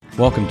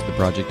Welcome to the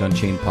Project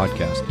Unchained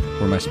podcast,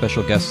 where my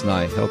special guests and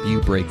I help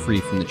you break free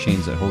from the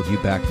chains that hold you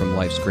back from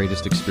life's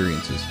greatest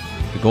experiences.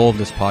 The goal of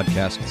this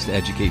podcast is to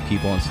educate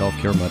people on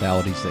self-care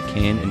modalities that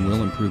can and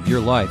will improve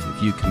your life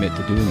if you commit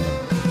to doing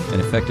them.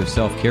 An effective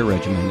self-care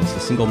regimen is the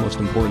single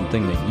most important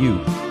thing that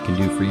you can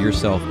do for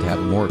yourself to have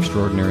a more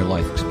extraordinary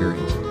life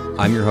experience.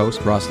 I'm your host,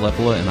 Ross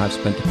Lepola, and I've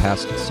spent the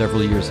past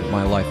several years of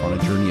my life on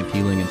a journey of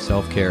healing and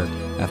self-care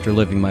after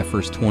living my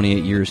first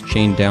 28 years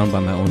chained down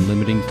by my own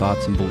limiting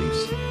thoughts and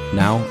beliefs.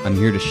 Now, I'm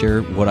here to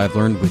share what I've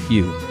learned with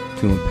you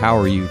to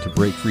empower you to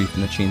break free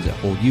from the chains that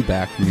hold you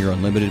back from your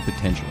unlimited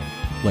potential.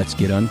 Let's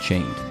get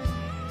unchained.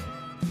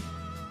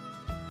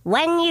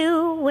 When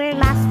you were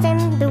lost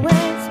in the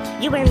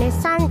woods, you were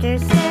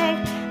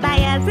misunderstood by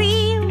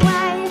everyone.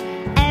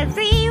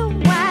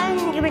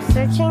 You were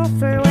searching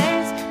for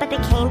words, but they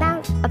came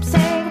out absurd.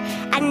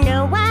 And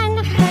no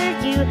one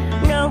heard you,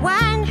 no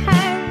one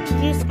heard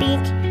you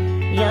speak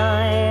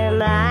your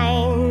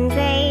mind.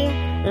 They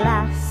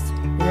lost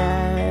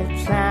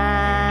the time.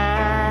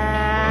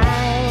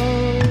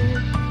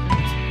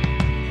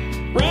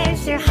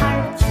 Where's your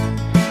heart?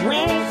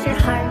 Where's your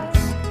heart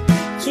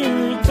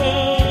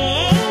today?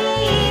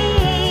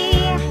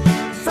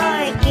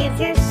 Forgive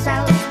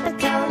yourself, but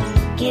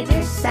don't give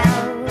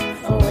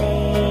yourself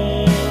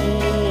away.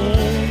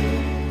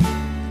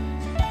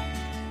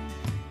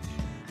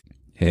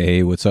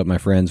 Hey, what's up, my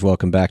friends?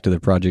 Welcome back to the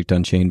Project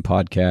Unchained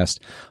podcast.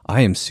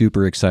 I am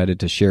super excited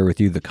to share with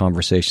you the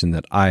conversation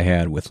that I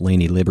had with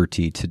Lainie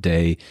Liberti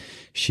today.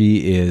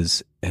 She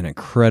is an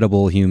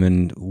incredible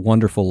human,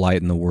 wonderful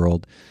light in the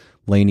world.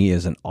 Lainie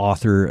is an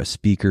author, a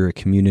speaker, a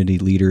community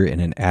leader,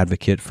 and an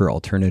advocate for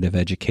alternative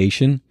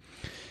education.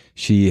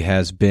 She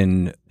has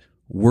been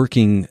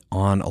working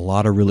on a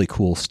lot of really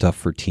cool stuff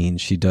for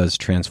teens. She does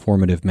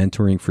transformative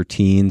mentoring for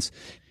teens.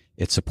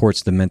 It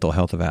supports the mental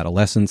health of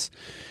adolescents.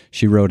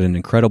 She wrote an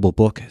incredible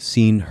book,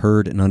 Seen,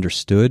 Heard, and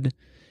Understood.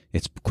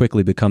 It's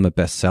quickly become a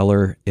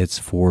bestseller. It's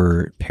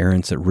for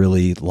parents that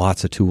really,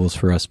 lots of tools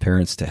for us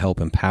parents to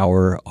help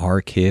empower our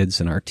kids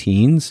and our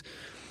teens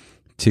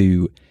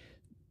to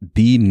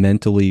be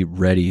mentally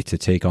ready to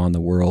take on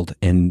the world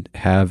and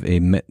have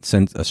a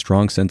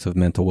strong sense of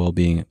mental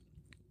well-being.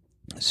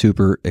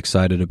 Super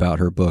excited about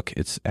her book.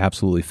 It's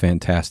absolutely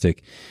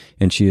fantastic.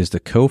 And she is the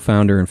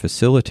co-founder and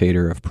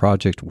facilitator of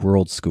Project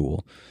World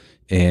School.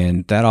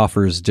 And that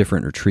offers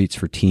different retreats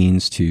for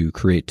teens to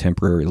create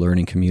temporary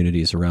learning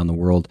communities around the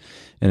world.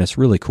 And it's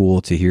really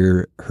cool to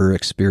hear her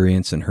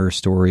experience and her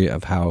story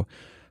of how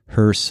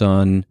her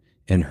son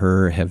and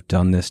her have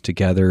done this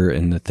together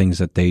and the things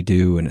that they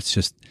do. And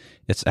it's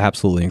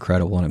absolutely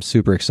incredible. And I'm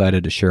super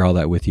excited to share all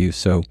that with you.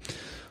 So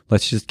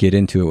let's just get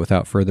into it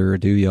without further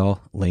ado, y'all.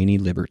 Lainie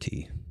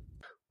Liberti.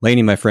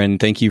 Lainie, my friend,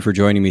 thank you for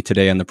joining me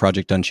today on the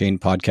Project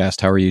Unchained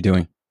podcast. How are you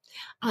doing?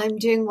 I'm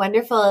doing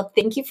wonderful.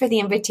 Thank you for the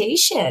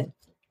invitation.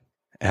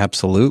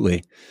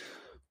 Absolutely.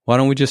 Why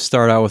don't we just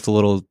start out with a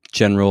little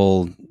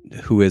general,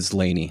 who is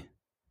Lainie?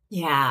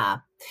 Yeah,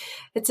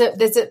 that's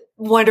a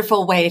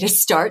wonderful way to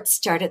start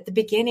at the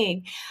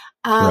beginning.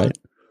 Right.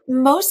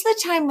 Most of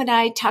the time when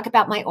I talk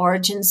about my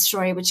origin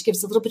story, which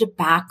gives a little bit of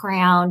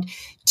background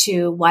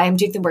to why I'm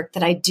doing the work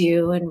that I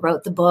do and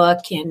wrote the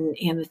book and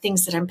the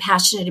things that I'm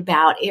passionate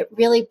about, it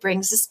really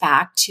brings us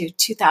back to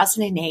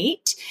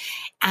 2008.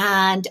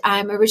 And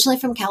I'm originally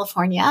from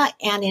California.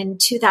 And in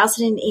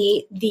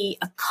 2008, the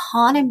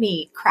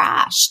economy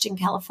crashed in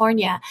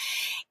California.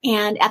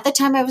 And at the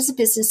time I was a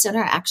business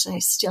owner. Actually, I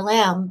still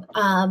am.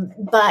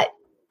 But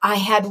I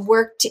had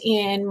worked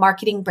in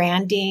marketing,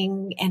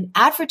 branding, and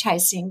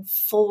advertising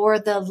for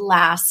the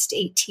last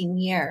 18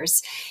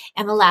 years.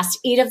 And the last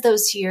 8 of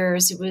those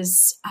years,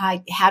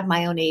 I had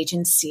my own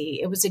agency.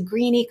 It was a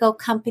green eco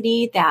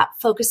company that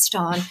focused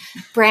on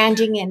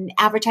branding and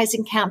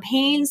advertising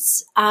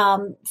campaigns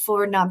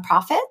for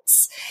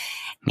nonprofits.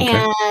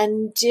 Okay.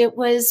 And it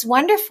was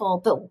wonderful.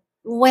 But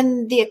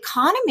when the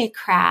economy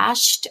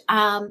crashed,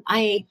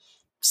 I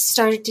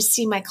started to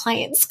see my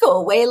clients go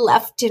away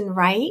left and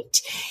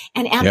right.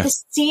 And at the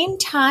same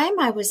time,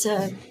 I was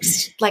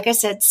like I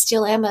said,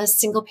 still am a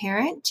single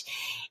parent.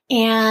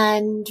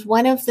 And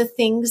one of the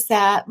things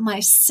that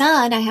my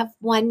son, I have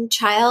one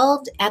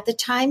child, at the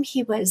time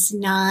he was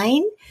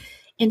 9,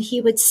 and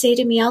he would say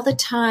to me all the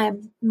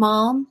time,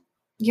 "Mom,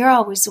 you're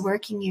always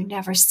working. You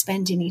never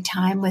spend any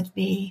time with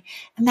me."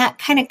 And that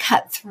kind of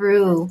cut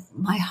through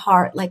my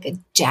heart like a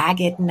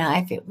jagged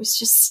knife. It was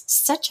just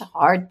such a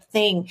hard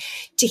thing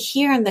to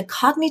hear. And the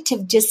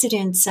cognitive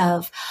dissonance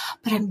of,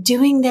 but I'm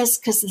doing this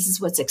because this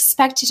is what's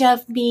expected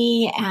of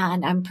me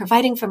and I'm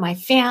providing for my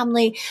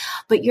family,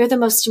 but you're the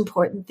most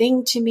important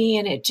thing to me.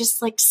 And it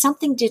just like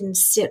something didn't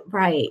sit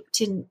right.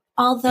 And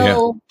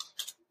although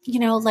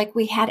like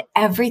we had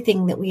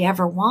everything that we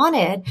ever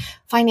wanted,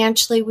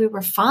 financially we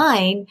were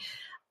fine,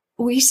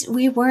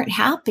 we weren't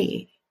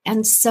happy.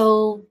 And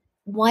so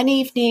one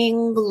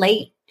evening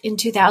late in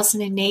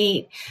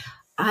 2008,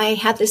 I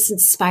had this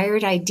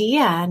inspired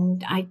idea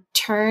and I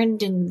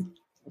turned and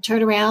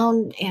turned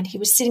around and he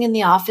was sitting in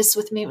the office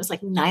with me. It was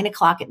like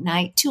 9:00 at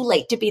night, too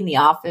late to be in the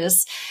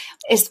office,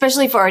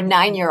 especially for a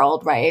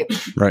 9-year-old, right?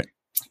 Right.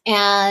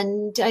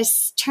 And I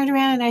turned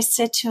around and I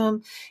said to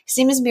him, his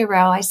name is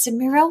Miro. I said,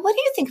 Miro, what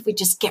do you think if we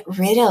just get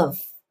rid of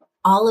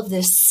all of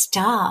this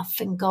stuff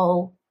and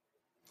go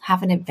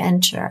have an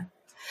adventure?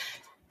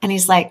 And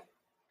he's like,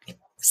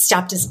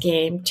 stopped his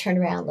game, turned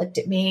around, looked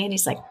at me, and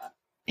he's like,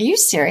 are you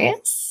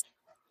serious?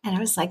 And I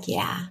was like,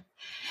 yeah.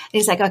 And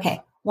he's like,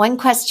 okay, one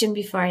question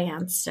before I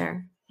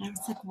answer. And I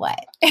was like,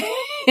 what?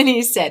 And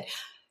he said,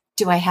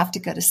 do I have to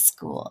go to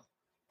school?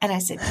 And I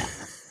said,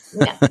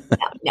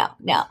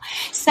 no.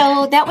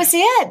 So that was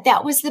it.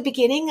 That was the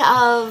beginning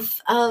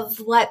of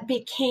what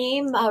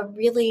became a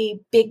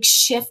really big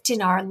shift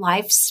in our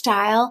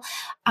lifestyle.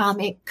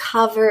 It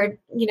covered,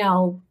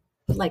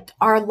 like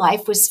our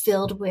life was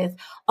filled with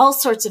all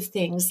sorts of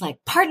things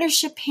like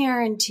partnership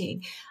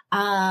parenting,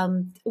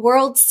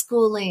 world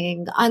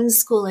schooling,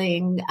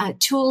 unschooling,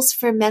 tools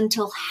for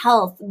mental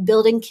health,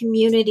 building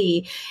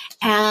community.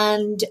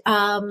 And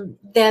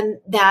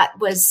then that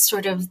was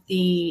sort of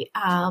the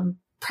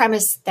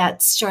premise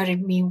that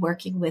started me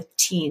working with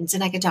teens.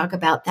 And I could talk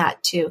about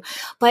that too.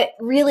 But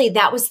really,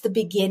 that was the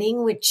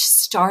beginning, which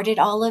started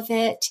all of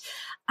it.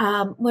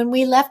 When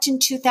we left in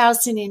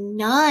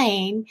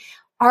 2009,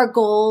 our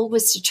goal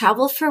was to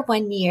travel for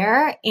 1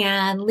 year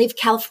and leave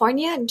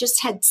California and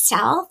just head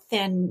south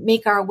and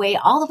make our way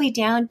all the way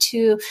down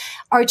to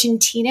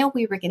Argentina.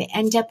 We were going to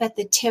end up at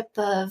the tip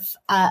of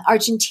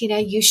Argentina,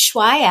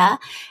 Ushuaia,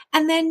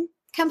 and then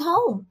come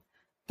home.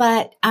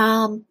 But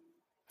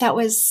that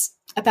was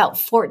about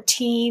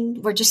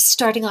 14. We're just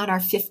starting on our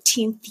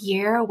 15th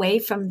year away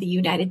from the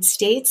United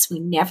States. We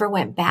never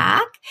went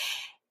back,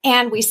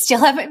 and we still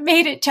haven't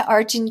made it to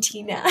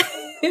Argentina.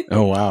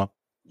 Oh, wow.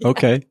 Yeah.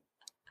 Okay.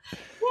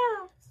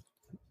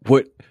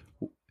 What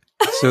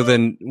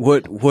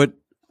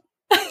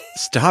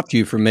stopped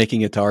you from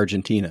making it to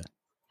Argentina?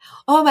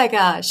 Oh my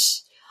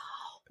gosh.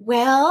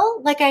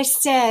 Well, like I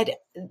said,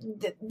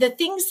 the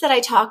things that I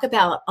talk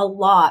about a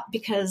lot,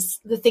 because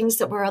the things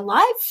that were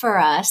alive for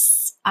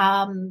us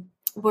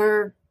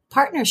were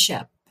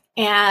partnership.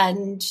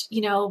 And,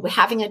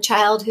 having a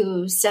child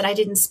who said I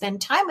didn't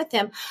spend time with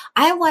him,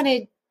 I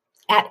wanted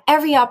at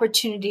every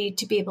opportunity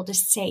to be able to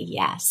say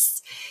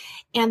yes.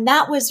 And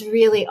that was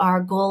really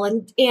our goal.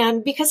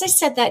 And because I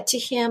said that to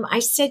him, I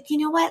said, you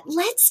know what,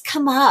 let's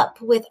come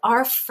up with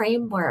our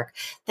framework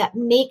that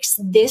makes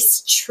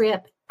this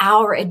trip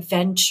our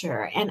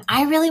adventure. And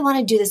I really want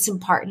to do this in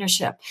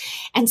partnership.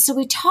 And so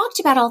we talked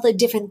about all the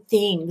different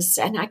things,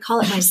 and I call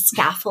it my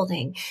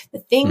scaffolding, the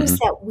things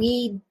that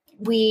we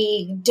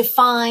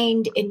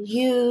defined and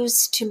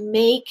used to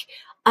make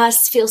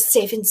us feel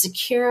safe and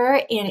secure.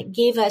 And it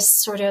gave us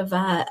sort of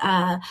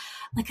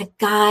like a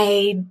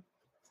guide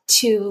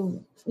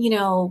to,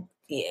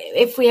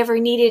 if we ever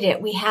needed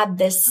it, we had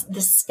this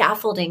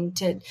scaffolding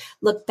to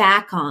look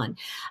back on.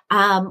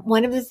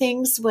 One of the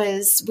things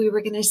was we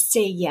were going to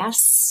say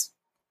yes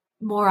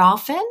more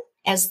often,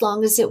 as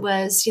long as it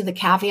was, the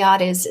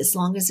caveat is as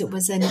long as it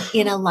was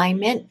in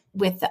alignment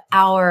with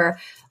our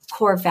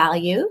core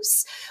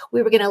values.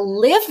 We were going to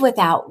live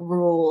without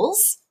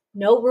rules.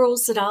 No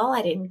rules at all.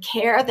 I didn't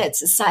care that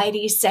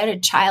society said a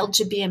child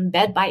should be in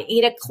bed by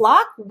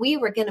 8:00. We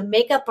were going to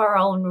make up our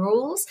own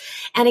rules.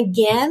 And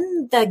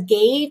again, the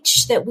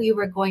gauge that we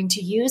were going to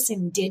use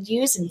and did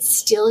use and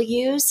still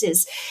use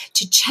is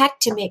to check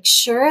to make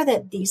sure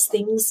that these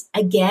things,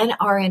 again,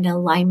 are in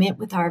alignment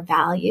with our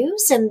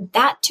values. And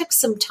that took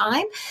some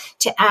time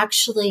to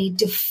actually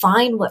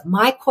define what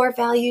my core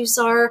values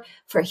are,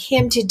 for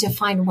him to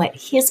define what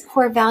his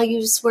core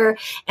values were,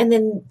 and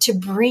then to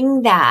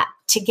bring that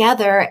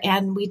together,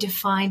 and we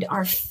defined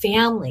our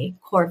family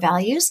core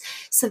values.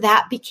 So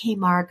that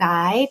became our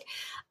guide.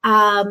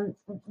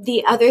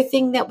 The other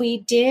thing that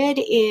we did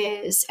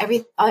is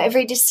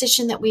every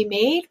decision that we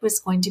made was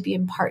going to be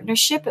in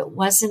partnership. It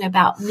wasn't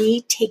about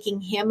me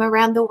taking him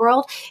around the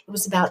world. It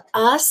was about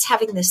us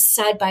having this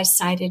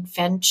side-by-side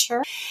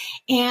adventure.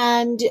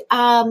 And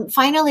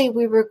finally,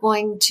 we were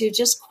going to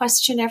just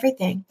question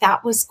everything.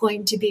 That was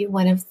going to be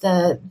one of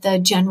the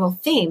general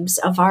themes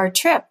of our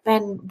trip.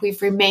 And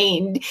we've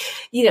remained,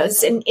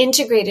 it's an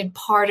integrated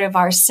part of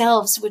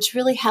ourselves, which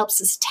really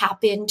helps us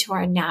tap into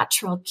our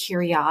natural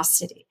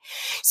curiosity.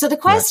 So the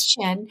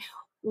question,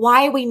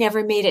 why we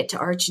never made it to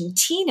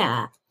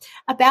Argentina,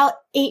 about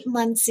 8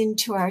 months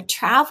into our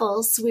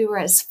travels, we were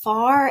as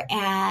far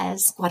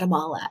as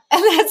Guatemala.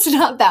 And that's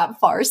not that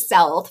far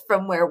south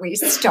from where we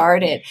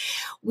started.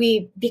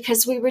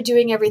 Because we were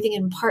doing everything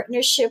in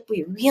partnership,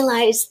 we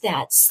realized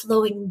that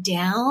slowing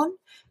down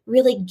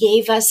really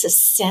gave us a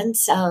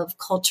sense of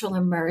cultural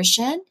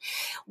immersion.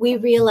 We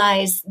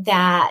realized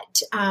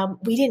that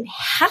we didn't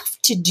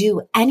have to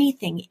do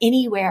anything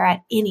anywhere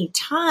at any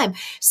time.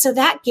 So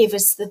that gave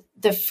us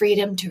the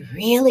freedom to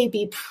really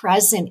be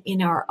present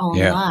in our own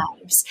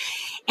lives.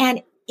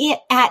 And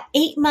at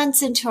 8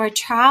 months into our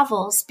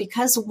travels,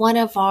 because one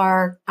of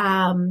our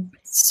main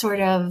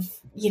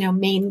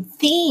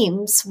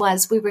themes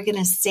was we were going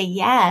to say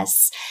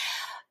yes,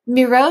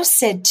 Miro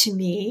said to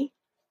me,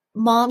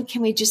 Mom,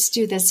 can we just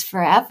do this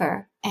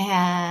forever?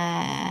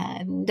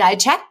 And I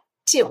checked.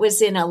 It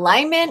was in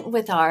alignment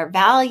with our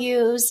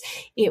values.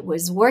 It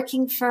was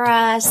working for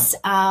us.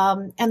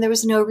 And there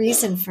was no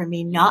reason for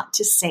me not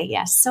to say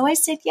yes. So I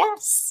said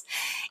yes.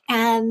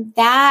 And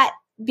that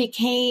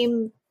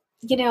became,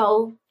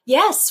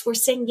 yes, we're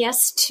saying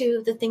yes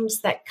to the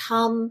things that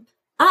come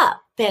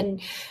up.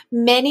 And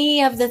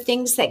many of the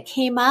things that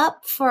came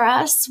up for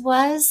us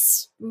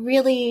was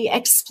really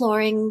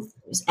exploring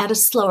at a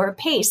slower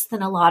pace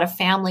than a lot of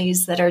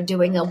families that are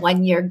doing a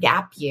 1-year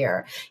gap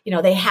year.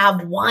 They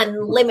have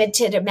one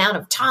limited amount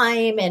of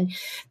time and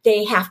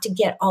they have to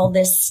get all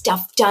this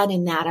stuff done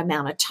in that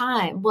amount of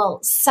time.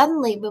 Well,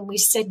 suddenly when we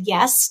said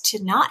yes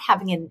to not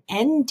having an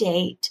end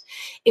date,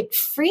 it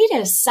freed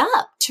us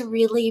up to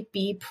really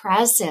be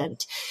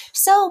present.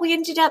 So we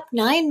ended up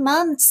 9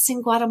 months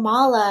in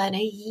Guatemala and a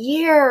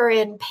year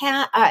in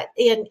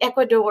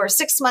Ecuador,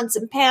 6 months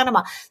in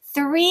Panama,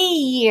 3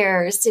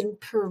 years in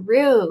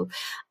Peru.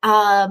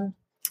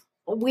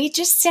 We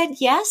just said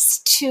yes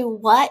to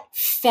what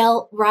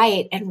felt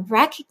right and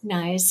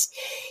recognized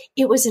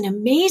it was an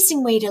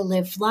amazing way to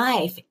live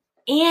life.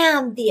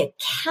 And the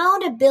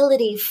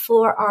accountability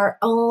for our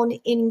own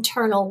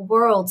internal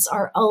worlds,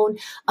 our own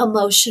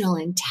emotional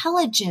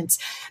intelligence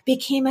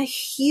became a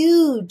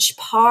huge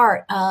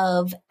part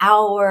of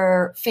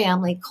our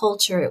family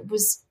culture. It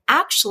was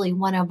actually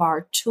one of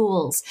our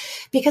tools,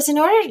 because in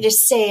order to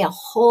say a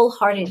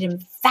wholehearted,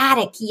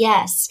 emphatic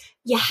yes,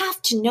 you have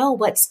to know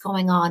what's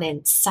going on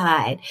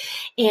inside.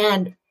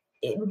 And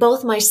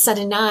both my son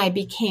and I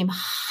became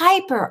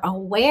hyper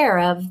aware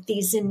of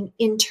these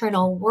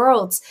internal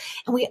worlds.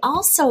 And we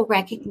also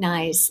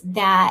recognized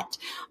that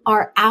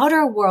our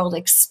outer world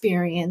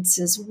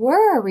experiences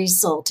were a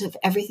result of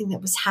everything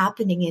that was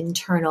happening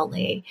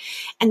internally.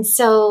 And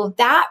so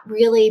that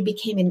really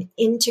became an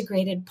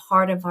integrated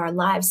part of our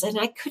lives. And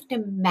I couldn't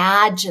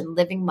imagine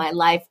living my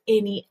life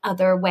any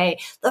other way.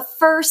 The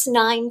first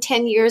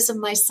 9-10 years of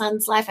my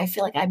son's life, I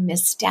feel like I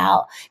missed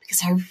out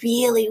because I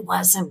really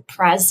wasn't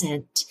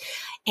present.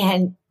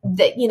 And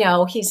that,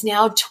 he's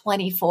now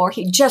 24.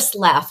 He just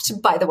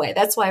left, by the way.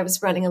 That's why I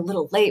was running a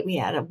little late. We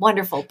had a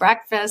wonderful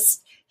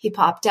breakfast. He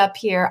popped up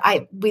here.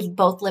 We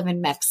both live in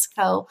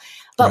Mexico,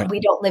 but Right. we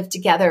don't live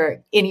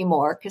together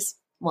anymore because,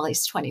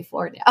 he's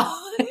 24 now.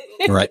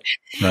 Right.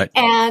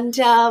 And,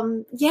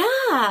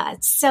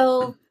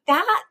 so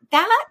that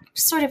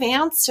sort of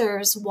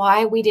answers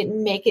why we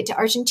didn't make it to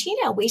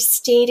Argentina. We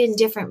stayed in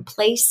different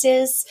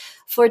places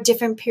for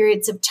different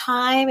periods of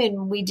time,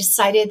 and we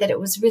decided that it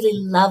was really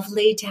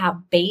lovely to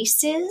have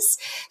bases.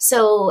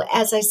 So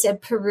as I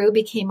said, Peru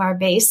became our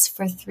base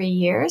for 3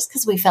 years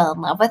because we fell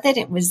in love with it.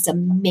 It was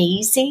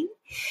amazing.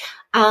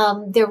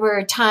 There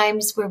were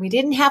times where we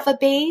didn't have a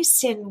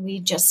base and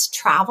we just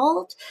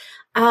traveled.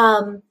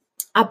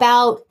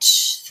 About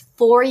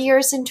 4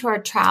 years into our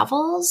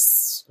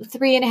travels,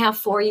 3.5,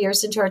 4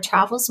 years into our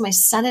travels, my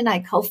son and I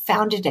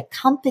co-founded a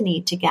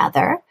company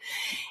together.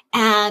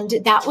 And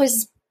that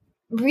was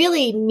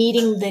really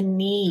meeting the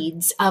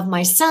needs of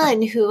my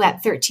son, who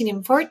at 13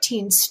 and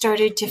 14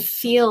 started to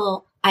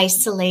feel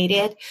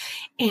isolated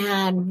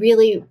and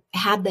really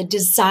had the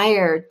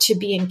desire to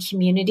be in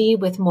community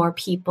with more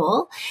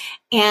people.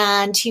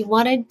 And he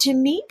wanted to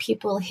meet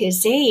people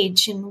his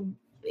age, and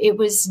it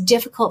was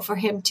difficult for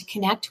him to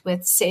connect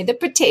with, say, the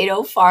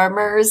potato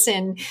farmers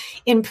in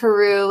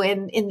Peru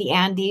and in the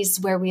Andes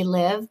where we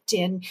lived.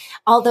 And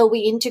although we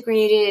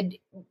integrated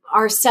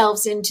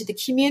ourselves into the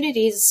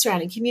community, the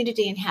surrounding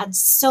community, and had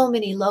so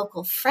many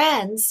local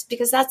friends,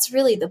 because that's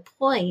really the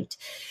point,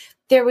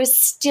 there was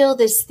still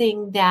this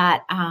thing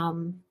that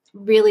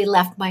really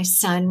left my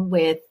son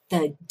with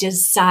the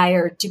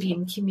desire to be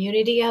in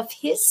community of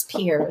his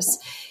peers.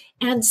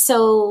 And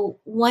so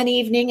one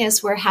evening,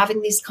 as we're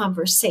having these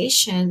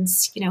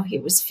conversations, he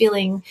was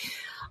feeling,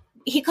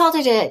 he called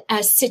it a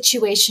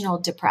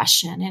situational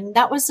depression. And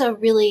that was a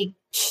really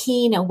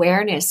keen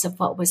awareness of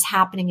what was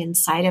happening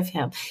inside of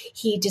him.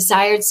 He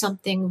desired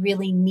something,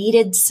 really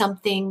needed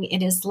something in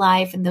his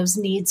life, and those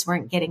needs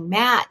weren't getting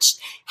matched.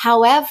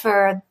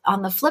 However,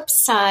 on the flip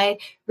side,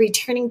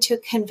 returning to a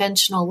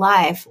conventional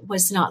life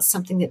was not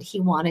something that he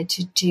wanted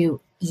to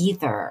do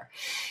either.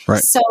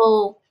 Right.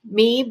 So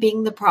me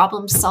being the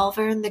problem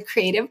solver and the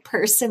creative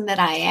person that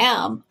I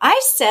am, I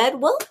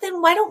said, well,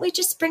 then why don't we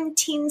just bring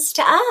teens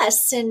to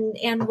us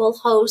and we'll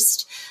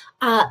host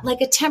like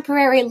a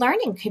temporary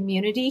learning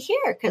community here,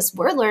 because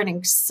we're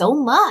learning so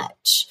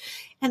much.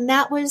 And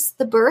that was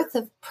the birth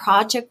of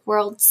Project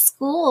World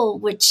School,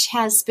 which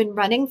has been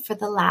running for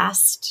the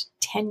last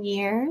 10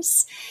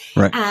 years.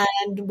 Right.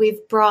 And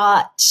we've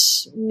brought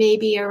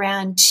maybe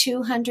around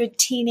 200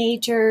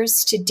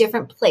 teenagers to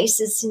different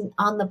places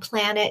on the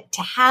planet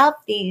to have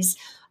these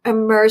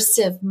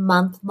immersive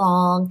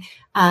month-long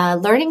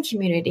learning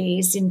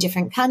communities in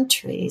different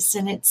countries.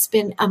 And it's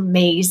been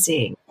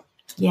amazing.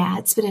 Yeah,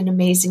 it's been an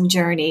amazing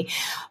journey.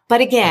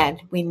 But again,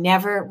 we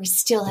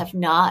still have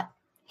not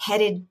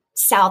headed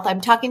south.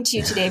 I'm talking to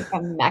you today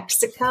from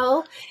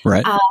Mexico.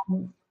 Right.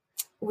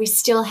 we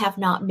still have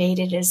not made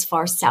it as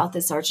far south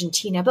as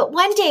Argentina, but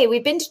one day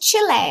we've been to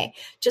Chile,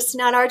 just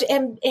not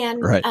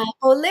Right.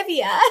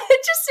 Bolivia,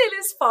 just not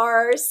as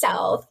far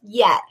south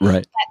yet.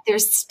 Right. But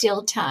there's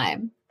still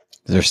time.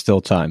 There's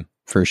still time,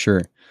 for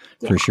sure.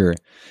 Yeah. For sure.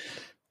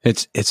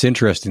 It's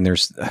interesting.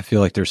 I feel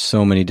like there's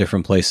so many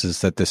different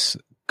places that this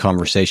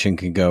conversation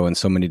can go and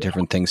so many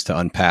different things to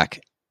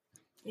unpack.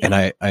 Yeah.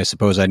 And I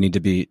suppose I need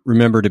to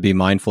remember to be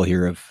mindful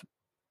here of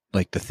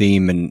like the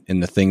theme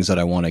and the things that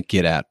I want to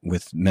get at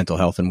with mental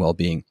health and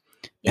well-being.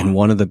 Yeah. And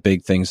one of the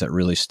big things that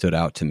really stood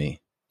out to me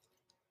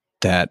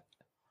that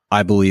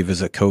I believe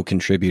is a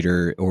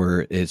co-contributor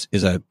or is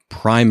a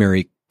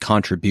primary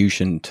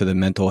contribution to the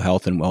mental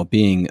health and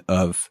well-being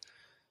of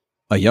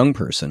a young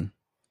person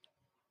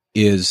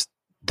is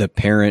the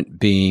parent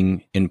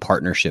being in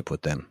partnership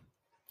with them.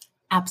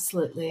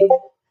 Absolutely.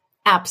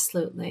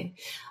 Absolutely.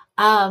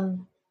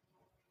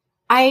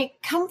 I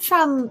come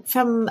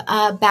from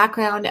a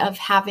background of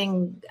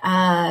having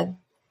a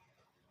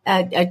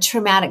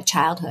traumatic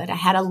childhood. I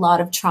had a lot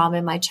of trauma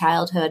in my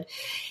childhood,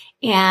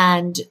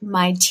 and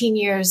my teen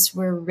years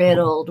were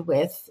riddled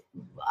with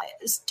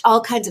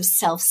all kinds of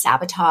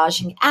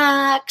self-sabotaging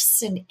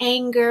acts and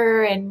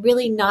anger and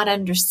really not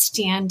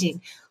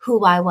understanding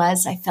who I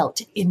was. I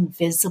felt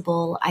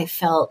invisible. I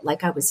felt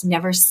like I was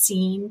never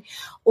seen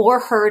or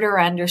heard or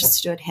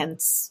understood,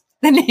 hence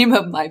the name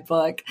of my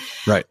book.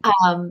 Right.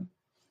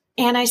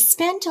 And I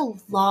spent a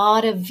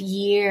lot of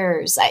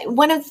years.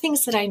 One of the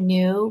things that I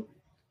knew,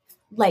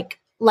 like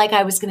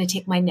I was going to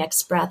take my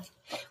next breath.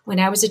 When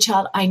I was a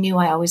child, I knew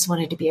I always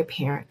wanted to be a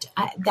parent.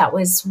 That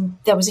was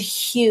a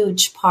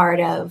huge part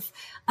of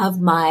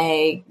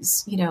my,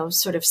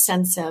 sort of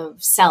sense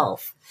of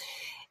self.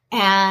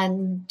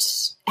 And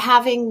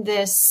having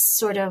this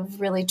sort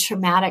of really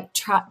traumatic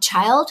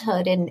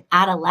childhood and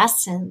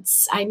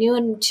adolescence, I knew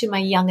into my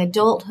young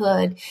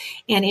adulthood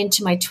and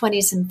into my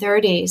 20s and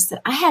 30s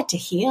that I had to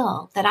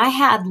heal, that I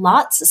had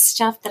lots of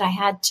stuff that I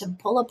had to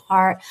pull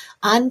apart,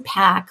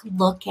 unpack,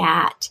 look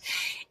at.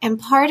 And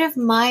part of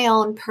my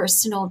own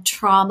personal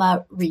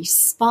trauma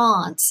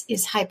response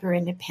is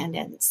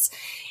hyperindependence.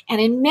 And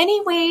in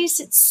many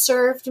ways, it's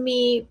served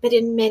me, but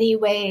in many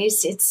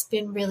ways, it's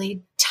been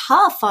really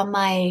tough on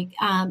my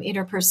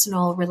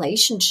interpersonal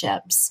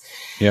relationships.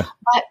 Yeah.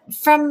 But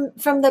from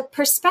the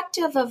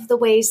perspective of the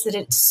ways that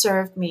it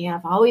served me,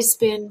 I've always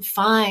been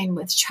fine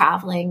with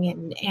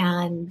traveling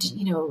and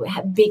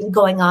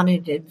going on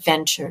an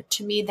adventure.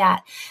 To me,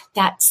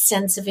 that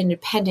sense of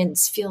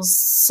independence feels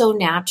so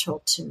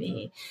natural to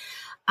me.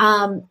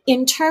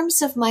 In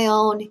terms of my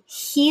own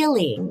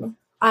healing,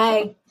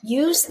 I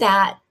use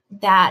that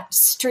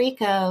streak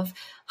of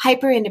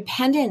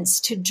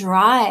hyperindependence to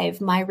drive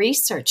my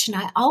research. And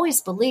I always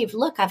believed,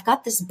 look, I've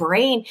got this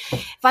brain.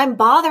 If I'm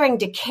bothering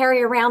to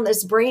carry around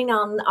this brain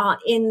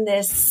in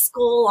this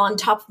skull on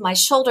top of my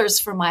shoulders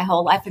for my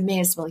whole life, I may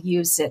as well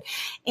use it.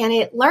 And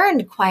it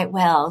learned quite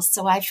well.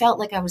 So I felt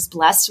like I was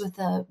blessed with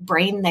a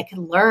brain that could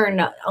learn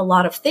a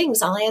lot of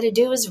things. All I had to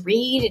do was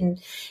read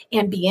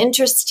and be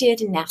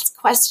interested and ask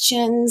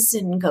questions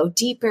and go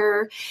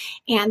deeper.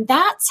 And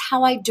that's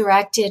how I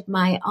directed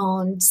my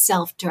own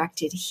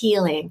self-directed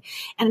healing.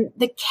 And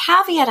the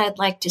caveat I'd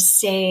like to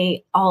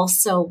say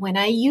also, when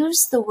I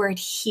use the word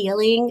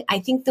healing, I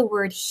think the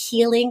word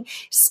healing,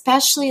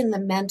 especially in the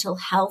mental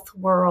health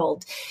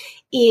world,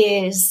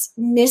 is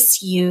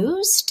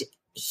misused.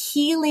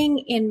 Healing,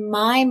 in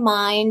my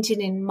mind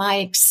and in my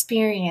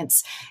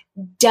experience,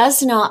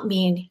 does not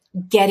mean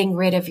getting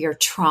rid of your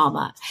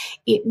trauma.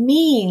 It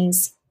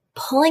means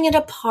pulling it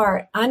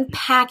apart,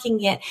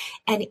 unpacking it,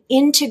 and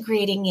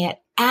integrating it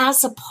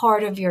as a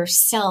part of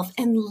yourself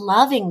and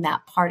loving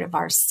that part of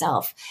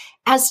ourself.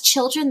 As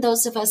children,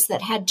 those of us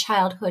that had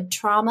childhood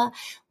trauma,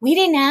 we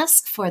didn't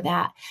ask for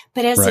that.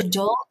 But as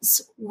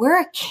adults,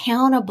 we're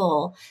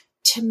accountable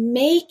to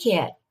make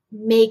it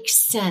make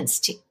sense,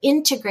 to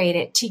integrate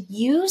it, to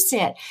use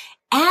it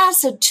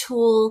as a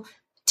tool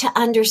to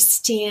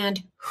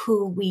understand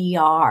who we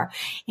are.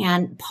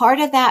 And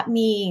part of that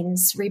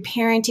means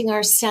reparenting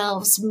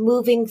ourselves,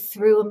 moving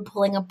through and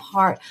pulling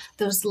apart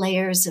those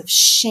layers of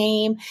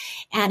shame.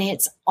 And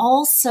it's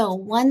also,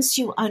 once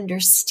you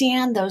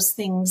understand those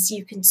things,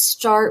 you can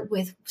start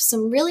with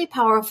some really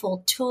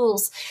powerful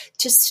tools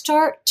to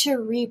start to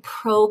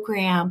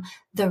reprogram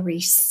the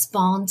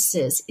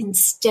responses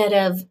instead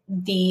of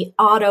the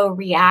auto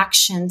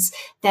reactions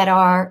that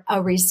are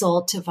a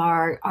result of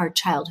our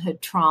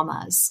childhood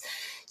traumas.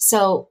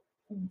 So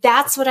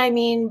that's what I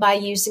mean by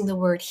using the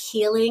word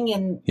healing.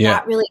 And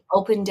that really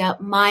opened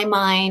up my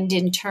mind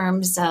in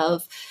terms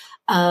of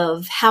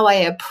how I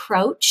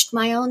approached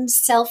my own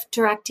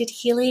self-directed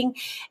healing.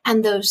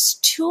 And those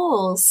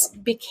tools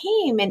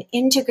became an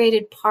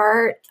integrated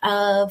part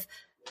of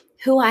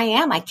who I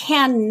am. I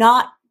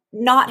cannot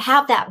not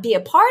have that be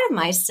a part of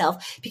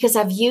myself because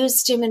I've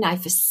used them and I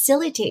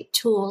facilitate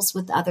tools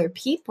with other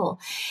people.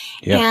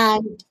 Yeah.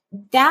 And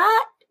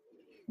that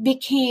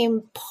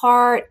became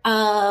part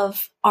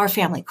of our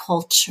family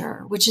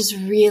culture, which is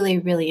really,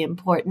 really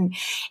important.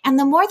 And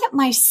the more that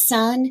my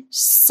son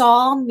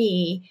saw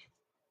me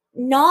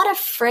not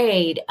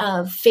afraid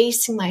of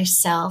facing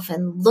myself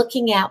and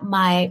looking at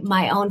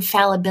my own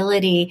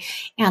fallibility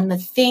and the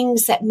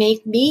things that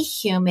make me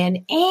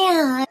human,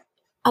 and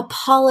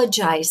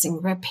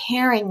apologizing,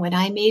 repairing when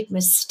I made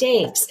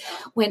mistakes,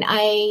 when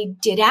I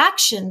did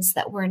actions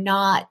that were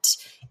not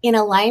in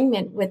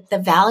alignment with the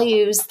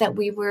values that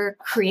we were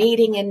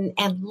creating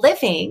and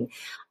living.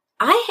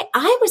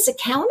 I was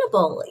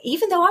accountable,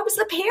 even though I was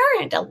the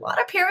parent. A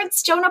lot of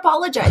parents don't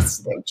apologize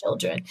to their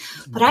children,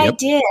 but I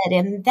did.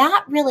 And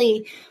that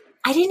really,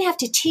 I didn't have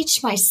to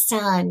teach my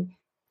son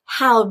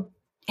how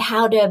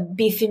to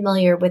be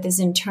familiar with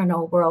his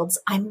internal worlds.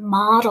 I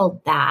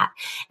modeled that,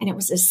 and it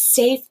was a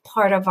safe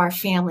part of our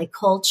family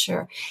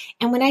culture.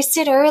 And when I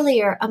said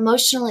earlier,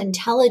 emotional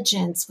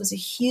intelligence was a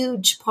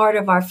huge part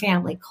of our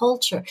family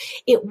culture,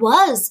 it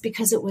was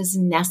because it was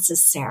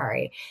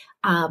necessary.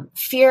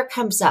 Fear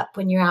comes up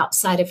when you're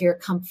outside of your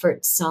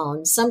comfort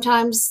zone.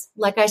 Sometimes,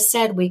 like I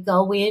said, we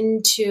go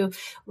into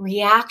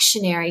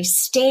reactionary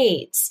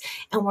states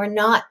and we're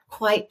not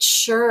quite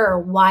sure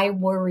why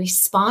we're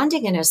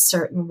responding in a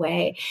certain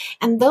way.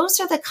 And those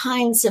are the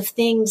kinds of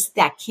things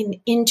that can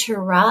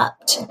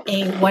interrupt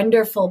a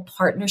wonderful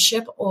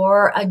partnership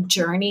or a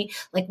journey.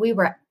 Like we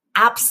were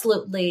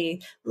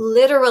absolutely,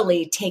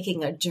 literally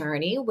taking a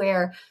journey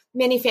where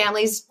many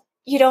families,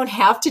 you don't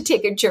have to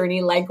take a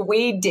journey like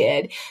we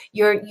did.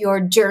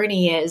 Your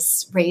journey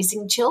is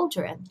raising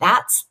children.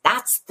 That's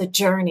the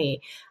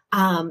journey.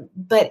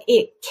 But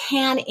it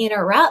can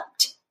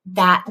interrupt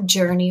that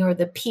journey or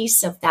the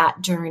piece of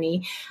that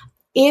journey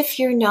if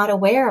you're not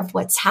aware of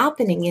what's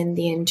happening in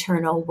the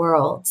internal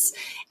worlds.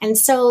 And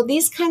so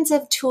these kinds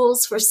of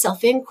tools for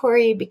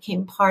self-inquiry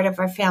became part of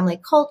our family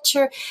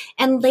culture.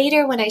 And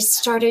later, when I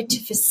started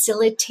to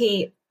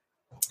facilitate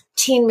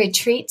teen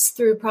retreats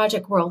through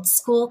Project World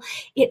School,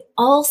 it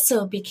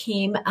also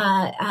became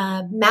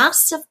a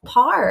massive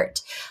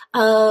part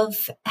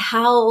of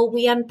how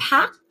we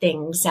unpacked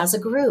things as a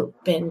group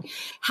and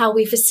how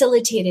we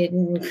facilitated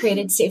and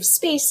created safe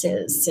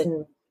spaces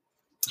and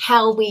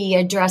how we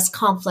address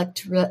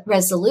conflict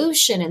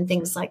resolution and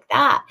things like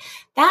that.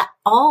 That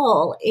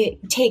all,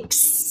 it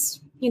takes,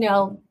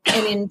 an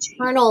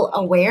internal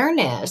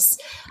awareness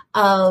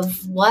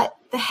of what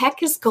the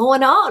heck is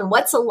going on?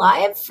 What's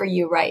alive for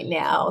you right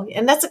now?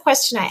 And that's a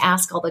question I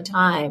ask all the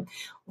time.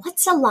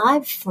 What's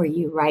alive for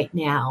you right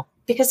now?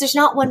 Because there's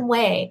not one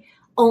way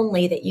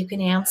only that you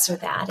can answer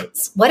that.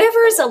 It's whatever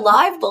is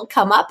alive will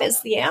come up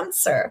as the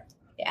answer.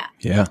 Yeah.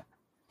 Yeah,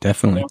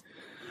 definitely.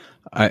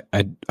 Yeah.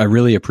 I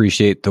really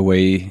appreciate the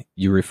way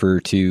you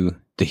refer to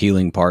the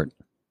healing part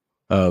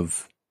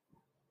of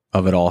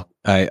it all.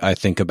 I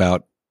think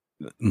about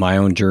my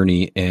own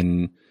journey,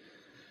 and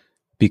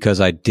because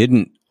I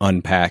didn't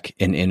unpack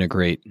and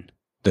integrate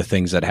the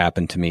things that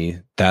happened to me,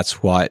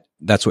 that's what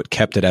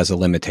kept it as a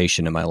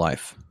limitation in my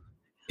life.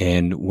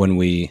 And when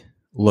we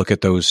look at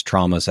those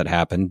traumas that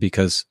happened,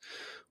 because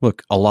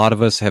look, a lot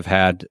of us have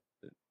had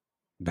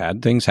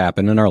bad things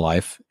happen in our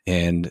life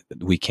and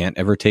we can't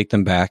ever take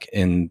them back.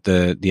 And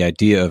the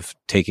idea of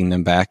taking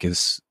them back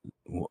it's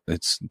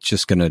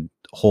just going to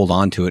hold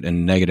on to it in a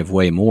negative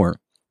way more.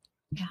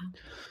 Yeah.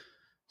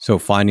 So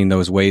finding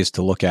those ways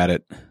to look at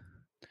it,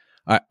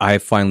 I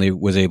finally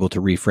was able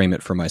to reframe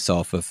it for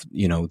myself of,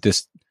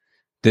 this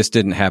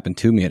didn't happen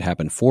to me. It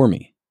happened for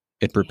me.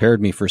 It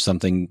prepared me for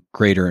something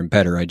greater and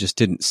better. I just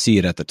didn't see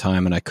it at the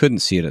time, and I couldn't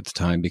see it at the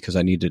time because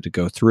I needed to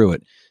go through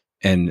it.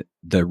 And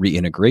the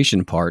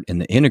reintegration part and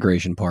the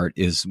integration part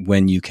is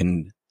when you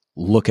can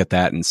look at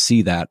that and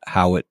see that,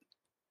 how it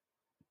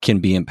can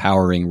be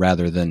empowering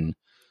rather than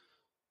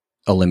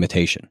a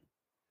limitation.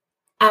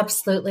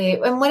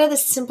 Absolutely. And one of the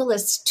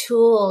simplest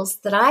tools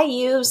that I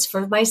use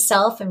for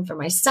myself and for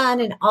my son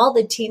and all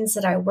the teens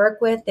that I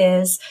work with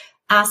is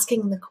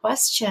asking the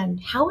question,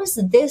 how is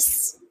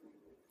this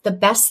the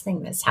best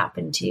thing that's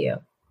happened to you?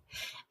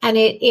 And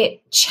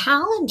it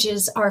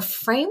challenges our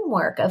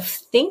framework of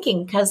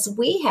thinking, because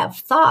we have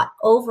thought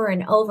over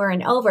and over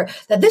and over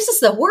that this is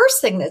the worst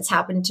thing that's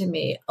happened to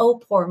me.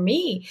 Oh, poor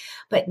me.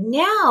 But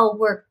now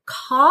we're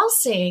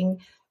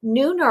causing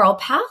new neural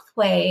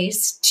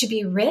pathways to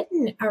be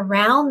written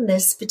around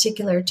this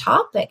particular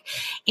topic.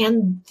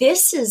 And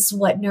this is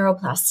what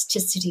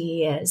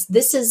neuroplasticity is.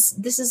 This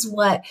is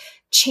what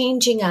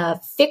changing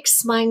a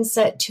fixed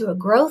mindset to a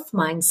growth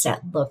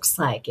mindset looks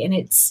like. And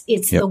it's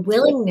the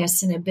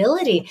willingness and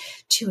ability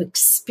to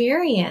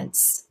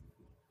experience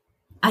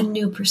a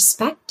new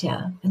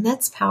perspective. And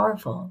that's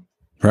powerful.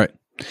 Right.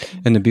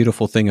 And the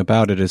beautiful thing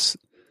about it is,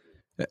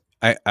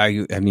 I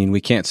mean, we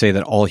can't say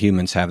that all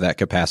humans have that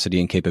capacity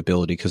and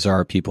capability, because there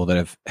are people that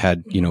have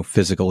had,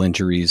 physical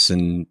injuries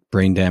and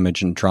brain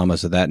damage and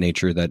traumas of that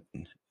nature that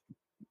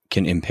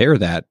can impair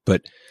that.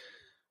 But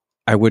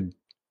I would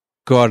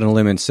go out on a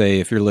limb and say,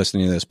 if you're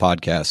listening to this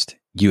podcast,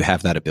 you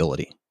have that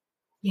ability.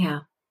 Yeah.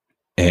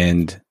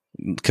 And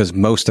because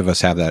most of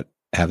us have that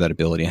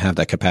ability and have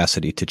that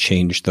capacity to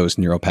change those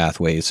neural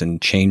pathways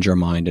and change our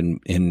mind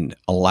and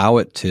allow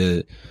it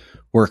to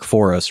work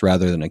for us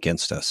rather than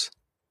against us.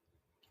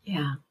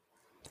 Yeah,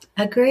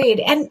 agreed.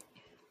 And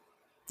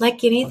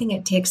Like anything,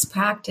 it takes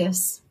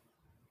practice.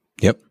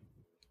 Yep.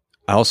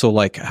 I also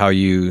like how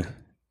you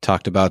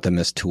talked about them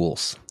as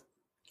tools,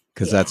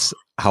 because that's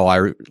how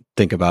I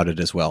think about it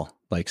as well.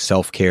 Like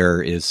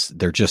self-care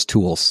they're just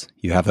tools.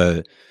 You have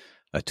a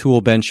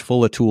tool bench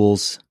full of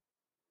tools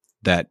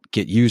that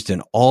get used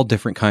in all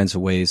different kinds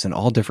of ways and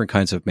all different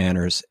kinds of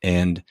manners.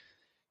 And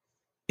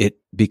it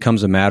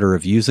becomes a matter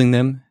of using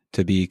them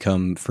to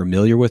become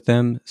familiar with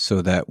them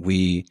so that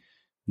we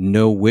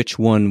know which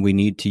one we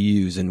need to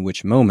use in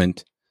which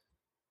moment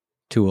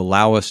to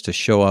allow us to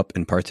show up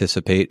and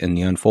participate in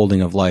the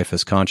unfolding of life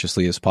as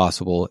consciously as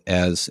possible,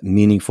 as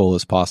meaningful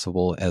as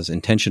possible, as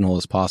intentional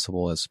as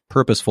possible, as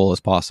purposeful as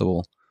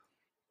possible.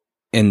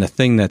 And the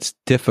thing that's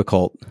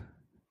difficult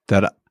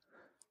that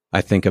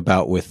I think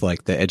about with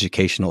like the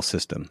educational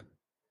system,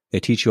 they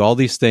teach you all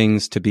these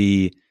things to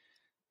be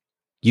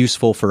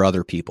useful for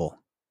other people,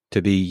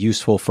 to be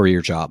useful for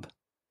your job.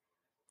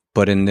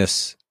 But in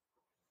this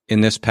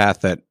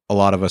path that a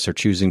lot of us are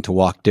choosing to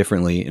walk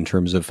differently in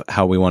terms of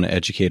how we want to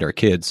educate our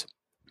kids,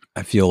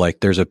 I feel like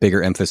there's a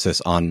bigger emphasis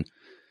on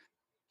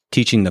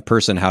teaching the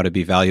person how to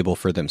be valuable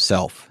for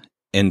themselves.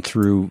 And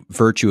through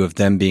virtue of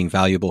them being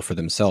valuable for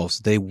themselves,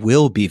 they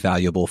will be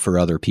valuable for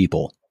other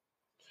people.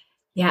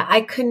 Yeah,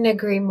 I couldn't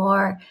agree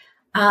more.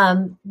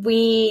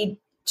 We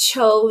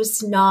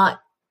chose not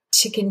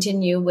to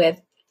continue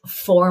with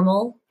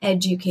formal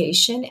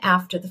education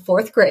after the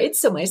fourth grade.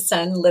 So my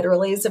son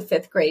literally is a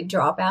fifth grade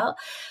dropout,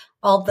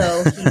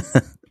 although he's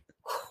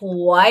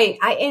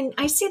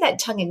I say that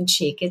tongue in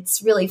cheek.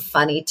 It's really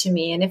funny to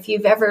me. And if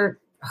you've ever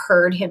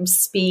heard him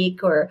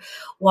speak or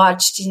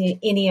watched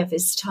any of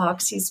his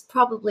talks, he's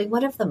probably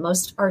one of the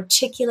most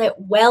articulate,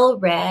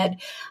 well-read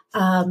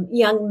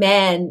young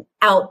men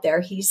out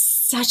there. He's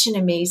such an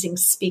amazing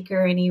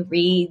speaker, and he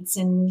reads,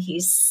 and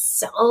he's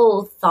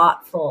so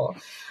thoughtful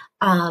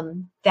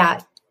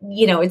that,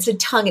 it's a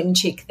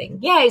tongue-in-cheek thing.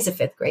 Yeah, he's a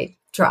fifth grade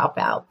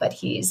dropout, but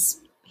he's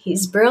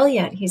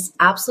brilliant. He's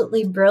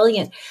absolutely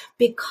brilliant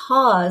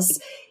because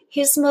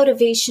his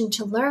motivation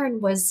to learn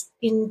was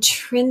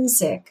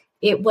intrinsic.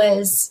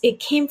 It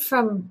came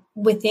from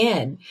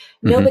within.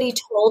 Mm-hmm. Nobody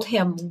told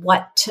him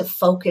what to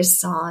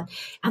focus on.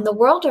 And the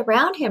world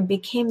around him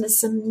became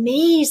this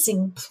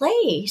amazing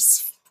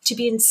place to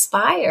be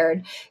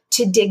inspired,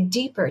 to dig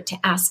deeper, to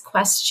ask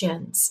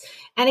questions.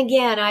 And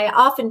again, I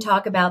often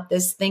talk about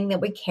this thing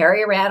that we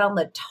carry around on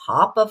the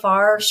top of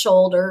our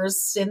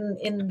shoulders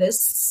in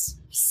this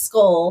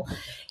skull.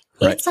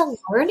 Right. It's a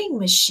learning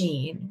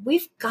machine.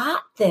 We've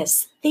got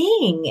this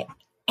thing.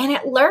 And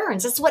it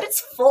learns. That's what it's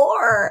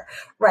for,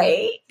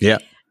 right? Yeah.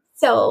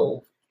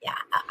 So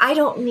I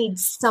don't need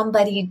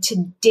somebody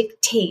to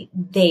dictate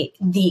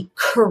the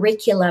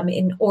curriculum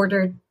in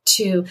order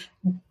to,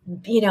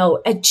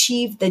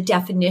 achieve the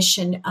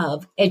definition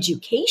of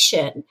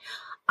education.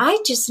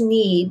 I just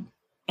need,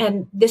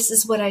 and this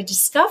is what I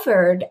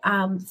discovered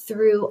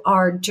through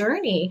our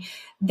journey,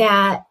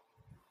 that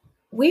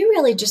we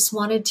really just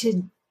wanted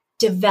to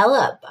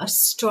develop a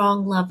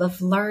strong love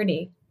of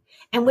learning.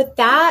 And with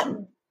that,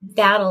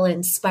 that'll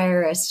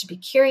inspire us to be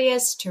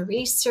curious, to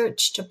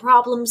research, to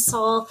problem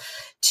solve,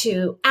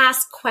 to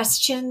ask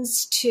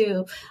questions,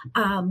 to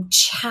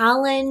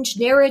challenge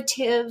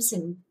narratives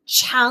and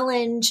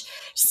challenge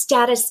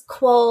status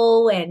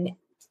quo, and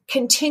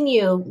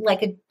continue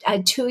like a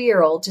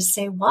 2-year-old to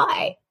say,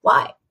 why?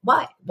 I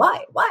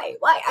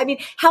mean,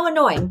 how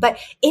annoying, but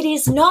it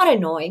is not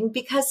annoying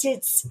because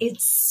it's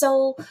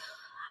so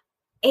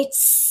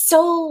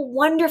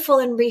wonderful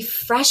and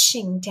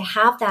refreshing to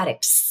have that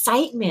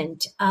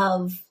excitement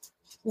of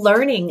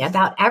learning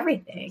about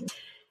everything.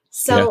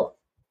 So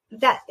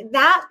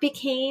that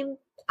became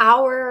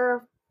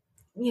our,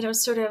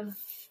 sort of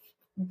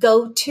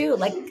go-to.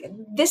 Like,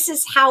 this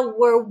is how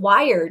we're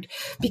wired,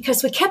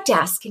 because we kept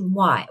asking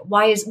why.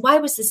 Why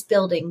was this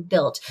building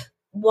built?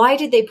 Why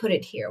did they put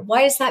it here?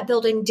 Why is that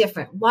building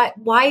different?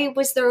 Why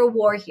was there a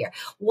war here?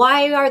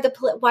 Why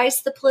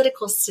is the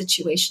political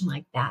situation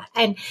like that?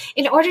 And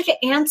in order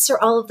to answer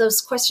all of those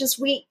questions,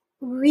 we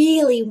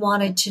really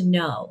wanted to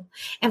know.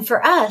 And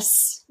for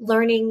us,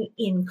 learning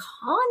in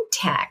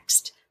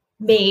context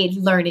made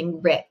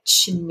learning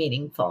rich and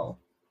meaningful.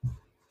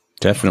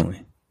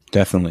 Definitely.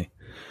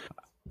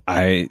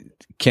 I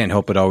can't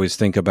help but always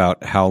think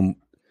about how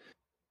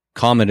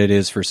common it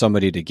is for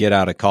somebody to get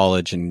out of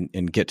college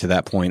and get to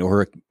that point,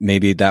 or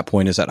maybe that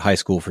point is at high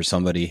school for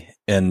somebody,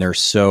 and they're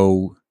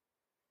so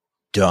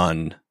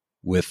done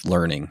with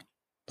learning.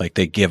 Like,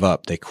 they give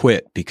up, they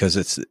quit,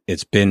 because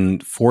it's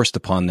been forced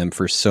upon them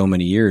for so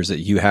many years that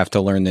you have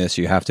to learn this,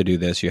 you have to do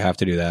this, you have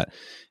to do that.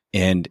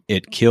 And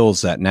it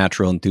kills that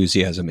natural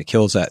enthusiasm. It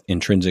kills that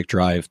intrinsic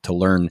drive to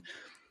learn.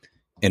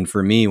 And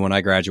for me, when I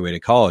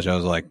graduated college, I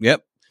was like,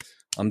 yep,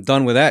 I'm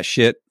done with that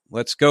shit.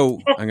 Let's go.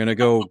 I'm going to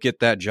go get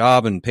that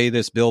job and pay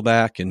this bill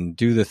back and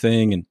do the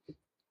thing.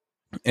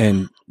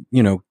 And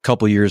a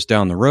couple years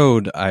down the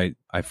road, I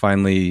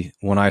finally,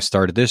 when I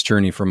started this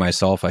journey for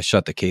myself, I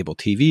shut the cable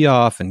TV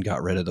off and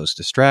got rid of those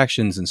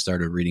distractions and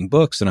started reading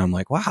books. And I'm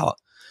like, wow,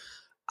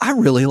 I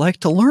really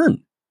like to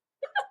learn.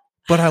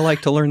 but I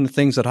like to learn the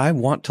things that I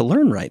want to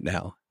learn right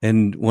now.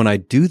 And when I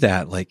do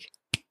that, like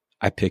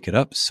I pick it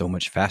up so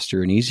much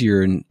faster and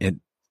easier, and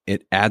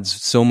it adds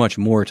so much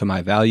more to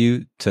my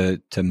value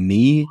to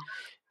me.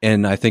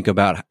 And I think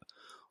about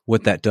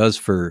what that does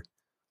for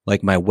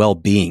like my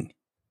well-being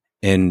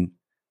and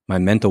my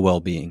mental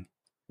well-being.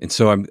 And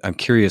so I'm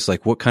curious,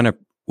 like what kind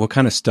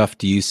of stuff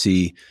do you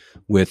see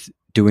with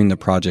doing the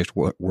Project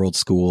World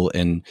School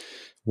and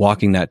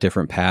walking that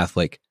different path,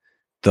 like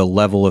the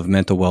level of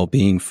mental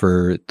well-being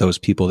for those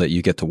people that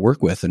you get to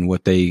work with and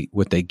what they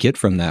get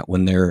from that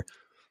when they're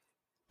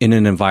in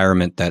an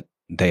environment that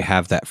they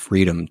have that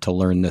freedom to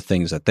learn the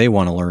things that they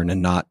want to learn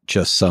and not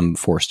just some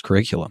forced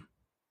curriculum.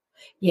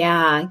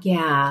 Yeah,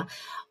 yeah.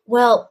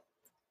 Well,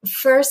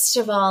 first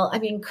of all, I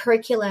mean,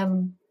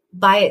 curriculum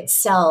by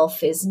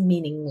itself is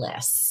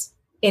meaningless.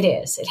 It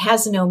is. It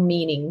has no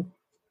meaning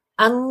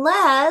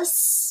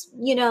unless,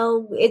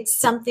 it's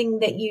something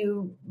that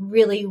you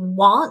really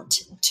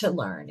want to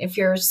learn. If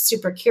you're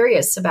super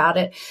curious about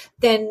it,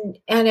 then,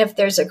 and if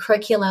there's a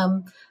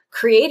curriculum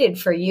created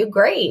for you,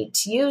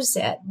 great, use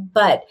it.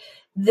 But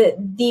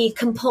the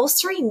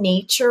compulsory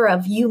nature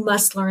of you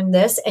must learn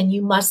this and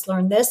you must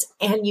learn this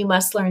and you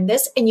must learn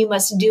this and you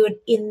must do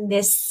it in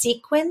this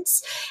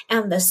sequence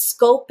and the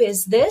scope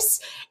is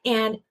this.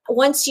 And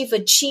once you've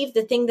achieved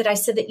the thing that I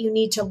said that you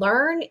need to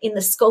learn in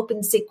the scope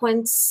and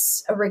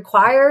sequence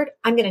required,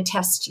 I'm going to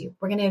test you.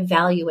 We're going to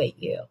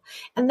evaluate you.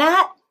 And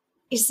that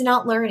is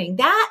not learning.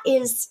 That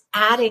is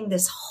adding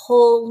this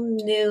whole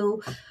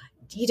new,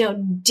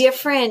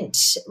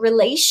 different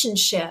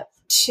relationship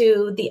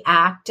to the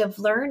act of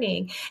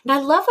learning. And I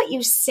love what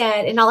you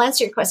said, and I'll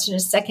answer your question in a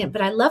second,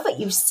 but I love what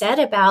you said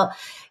about,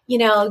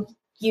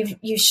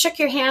 you shook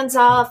your hands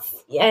off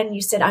and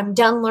you said, I'm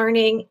done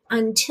learning,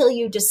 until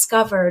you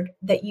discovered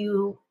that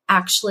you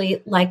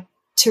actually like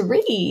to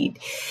read.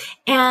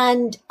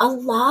 And a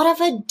lot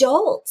of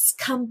adults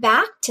come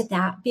back to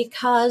that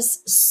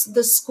because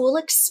the school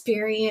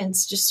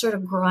experience just sort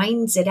of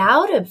grinds it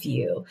out of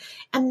you.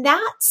 And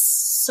that's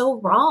so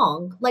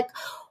wrong. Like,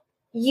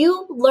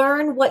 you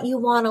learn what you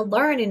want to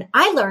learn. And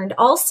I learned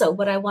also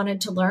what I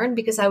wanted to learn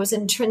because I was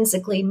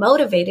intrinsically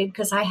motivated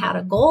because I had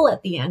a goal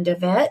at the end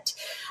of it.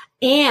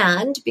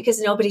 And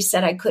because nobody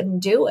said I couldn't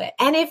do it.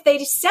 And if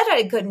they said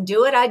I couldn't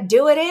do it, I'd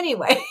do it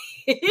anyway,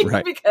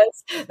 right.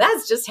 Because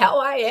that's just how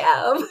I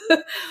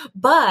am.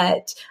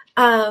 But,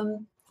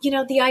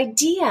 the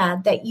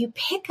idea that you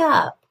pick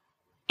up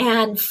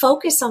and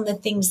focus on the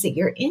things that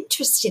you're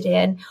interested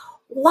in,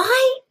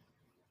 why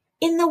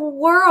in the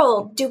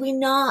world do we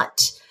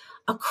not,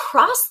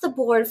 across the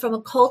board from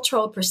a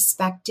cultural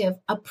perspective,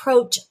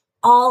 approach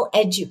all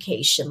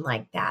education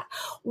like that?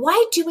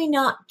 Why do we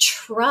not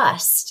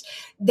trust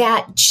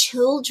that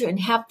children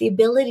have the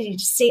ability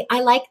to say,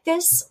 I like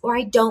this or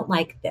I don't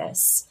like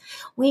this?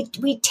 We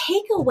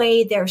take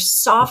away their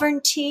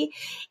sovereignty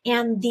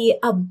and the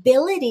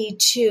ability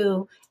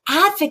to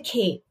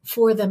advocate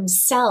for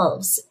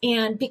themselves.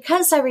 And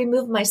because I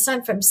removed my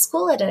son from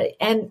school at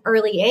an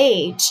early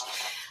age,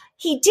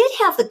 he did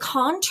have the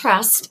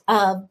contrast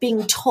of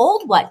being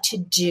told what to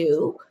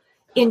do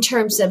in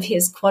terms of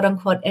his quote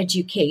unquote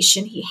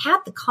education. He had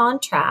the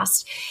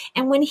contrast.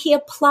 And when he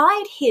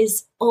applied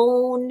his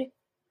own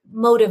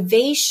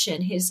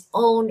motivation, his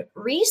own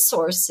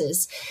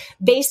resources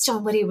based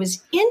on what he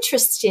was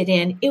interested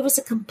in, it was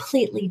a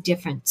completely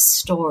different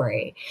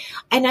story.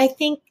 And I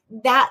think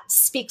that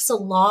speaks a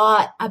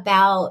lot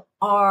about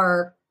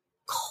our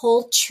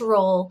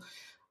cultural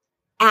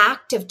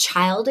act of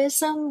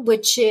childism,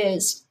 which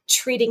is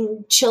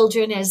treating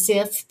children as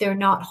if they're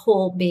not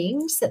whole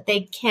beings, that they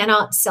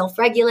cannot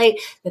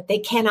self-regulate, that they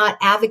cannot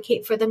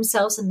advocate for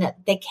themselves, and that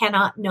they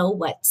cannot know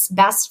what's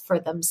best for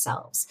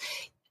themselves.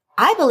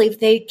 I believe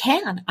they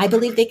can. I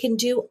believe they can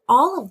do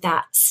all of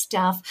that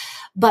stuff.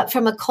 But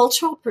from a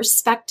cultural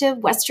perspective,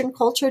 Western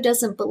culture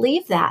doesn't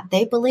believe that.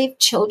 They believe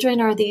children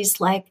are these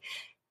like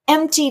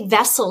empty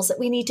vessels that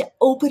we need to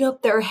open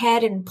up their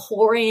head and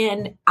pour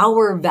in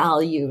our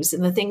values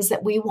and the things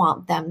that we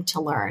want them to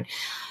learn.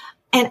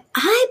 And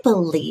I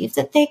believe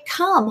that they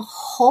come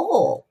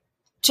whole,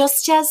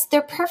 just as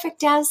they're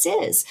perfect as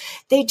is.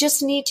 They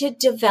just need to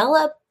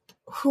develop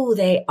who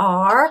they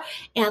are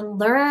and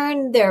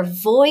learn their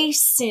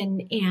voice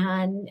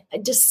and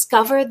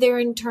discover their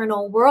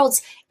internal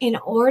worlds in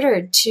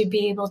order to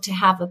be able to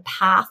have a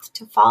path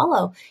to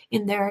follow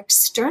in their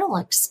external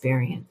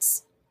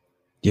experience.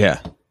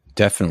 Yeah,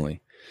 definitely.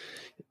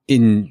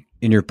 In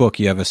your book,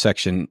 you have a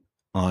section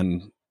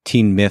on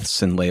teen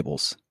myths and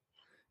labels.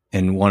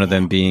 And one of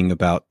them being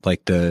about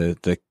like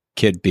the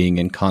kid being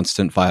in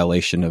constant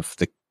violation of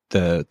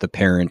the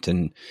parent,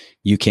 and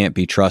you can't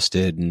be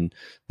trusted, and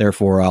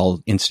therefore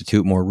I'll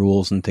institute more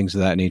rules and things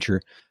of that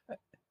nature.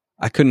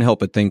 I couldn't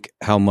help but think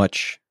how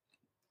much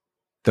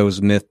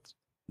those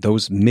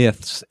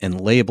myths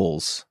and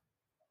labels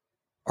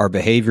are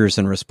behaviors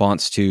in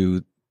response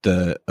to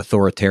the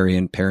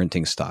authoritarian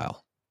parenting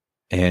style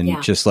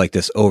and just like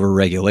this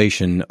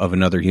overregulation of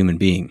another human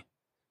being.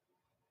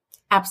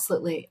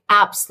 Absolutely.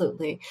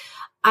 Absolutely.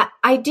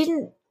 I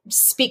didn't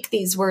speak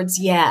these words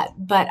yet,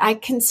 but I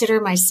consider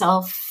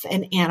myself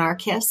an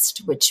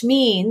anarchist, which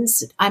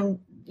means I'm,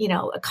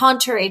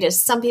 contrary to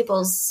some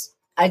people's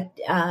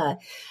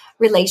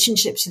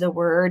relationship to the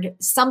word.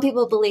 Some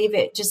people believe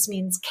it just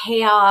means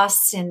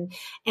chaos and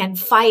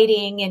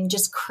fighting and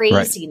just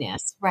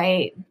craziness,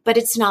 right? But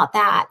it's not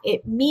that.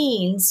 It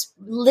means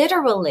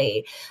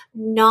literally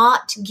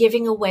not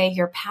giving away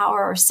your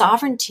power or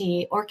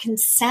sovereignty or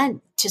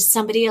consent to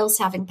somebody else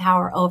having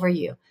power over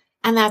you.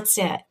 And that's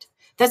it.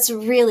 That's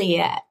really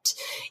it.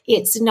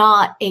 It's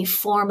not a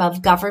form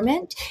of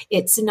government.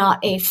 It's not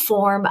a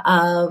form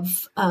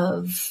of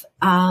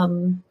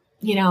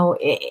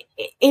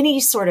any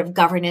sort of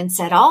governance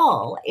at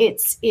all.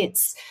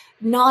 It's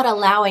not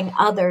allowing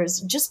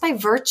others, just by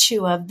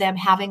virtue of them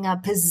having a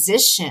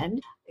position,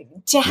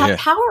 to have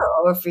power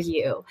over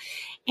you.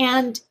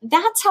 And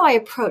that's how I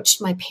approached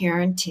my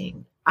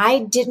parenting. I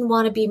didn't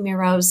want to be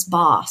Miro's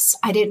boss.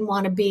 I didn't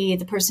want to be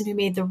the person who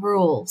made the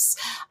rules.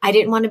 I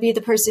didn't want to be the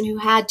person who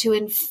had to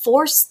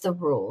enforce the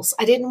rules.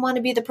 I didn't want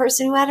to be the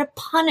person who had to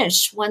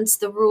punish once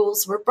the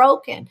rules were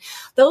broken.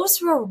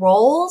 Those were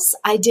roles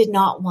I did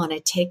not want to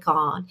take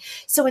on.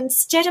 So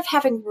instead of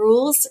having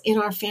rules in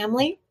our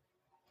family,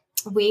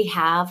 we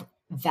have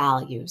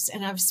values.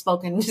 And I've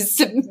spoken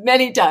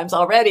many times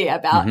already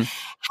about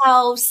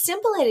how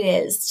simple it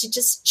is to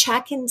just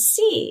check and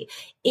see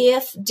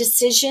if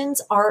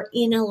decisions are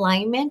in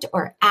alignment,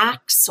 or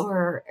acts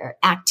or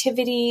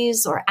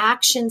activities or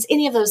actions,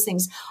 any of those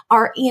things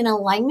are in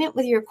alignment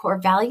with your core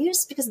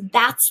values, because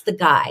that's the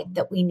guide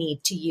that we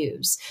need to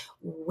use.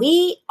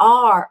 We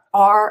are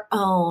our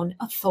own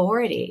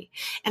authority,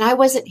 and I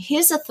wasn't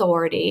his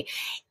authority.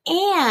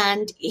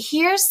 And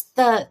here's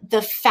the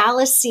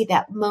fallacy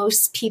that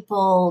most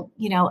people,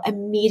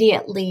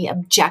 immediately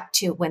object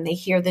to when they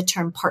hear the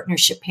term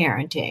partnership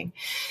parenting.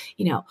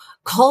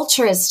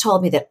 Culture has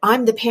told me that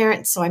I'm the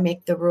parent, so I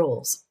make the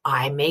rules.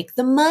 I make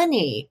the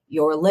money.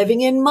 You're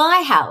living in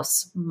my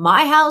house,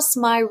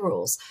 my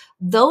rules.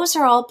 Those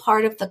are all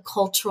part of the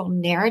cultural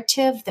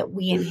narrative that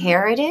we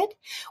inherited.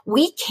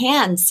 We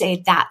can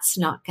say that's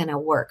not going to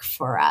work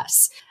for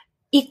us.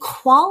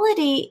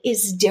 Equality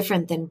is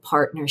different than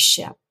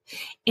partnership.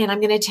 And I'm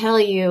going to tell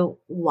you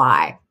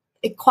why.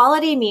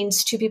 Equality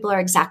means two people are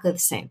exactly the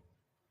same.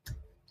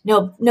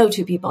 No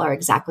two people are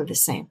exactly the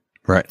same.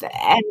 Right.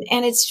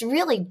 And it's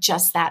really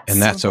just that and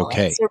simple.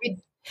 That's okay.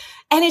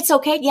 And it's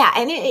okay. Yeah.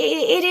 And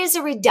it is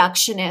a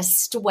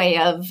reductionist way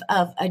of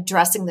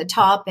addressing the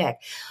topic.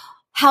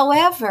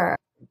 However,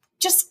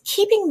 just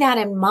keeping that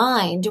in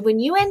mind, when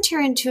you enter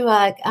into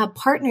a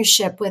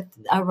partnership with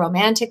a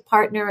romantic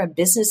partner, a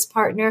business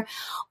partner,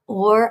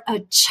 or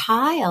a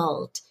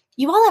child,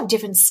 you all have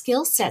different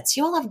skill sets.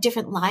 You all have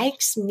different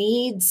likes,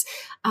 needs,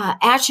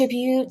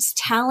 attributes,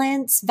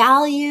 talents,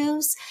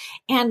 values.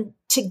 And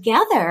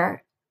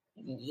together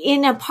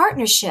in a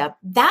partnership,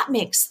 that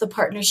makes the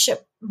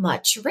partnership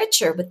much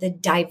richer with the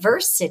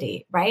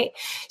diversity, right?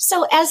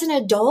 So as an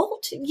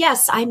adult,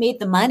 yes, I made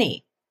the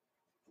money.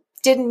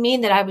 Didn't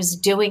mean that I was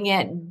doing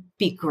it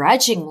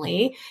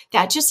begrudgingly.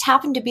 That just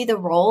happened to be the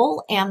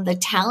role and the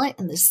talent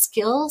and the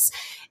skills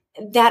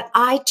that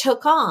I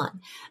took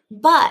on.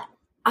 But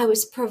I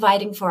was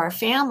providing for our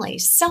family.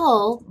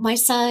 So my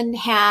son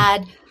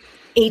had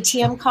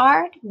ATM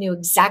card, knew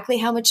exactly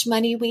how much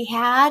money we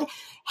had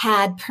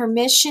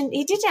permission.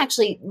 He didn't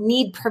actually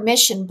need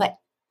permission, but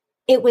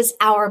it was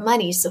our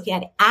money. So he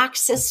had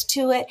access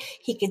to it.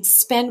 He could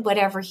spend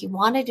whatever he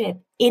wanted at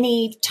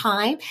any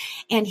time.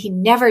 And he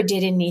never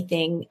did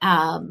anything,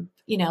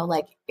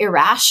 like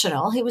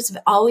irrational. He was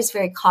always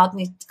very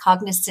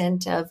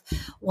cognizant of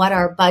what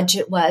our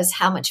budget was,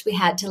 how much we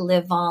had to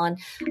live on,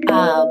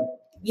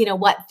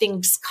 what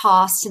things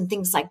cost and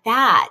things like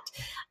that.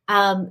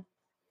 And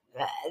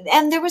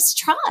there was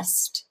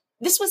trust.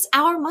 This was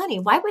our money.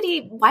 Why would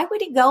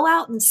he go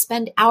out and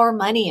spend our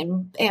money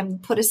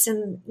and put us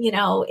in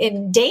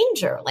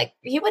danger? Like,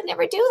 he would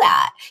never do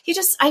that.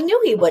 I knew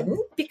he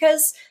wouldn't,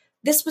 because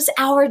this was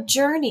our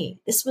journey.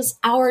 This was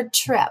our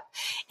trip.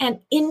 And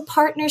in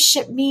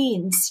partnership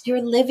means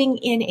you're living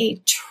in a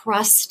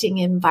trusting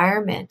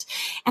environment.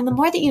 And the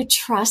more that you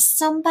trust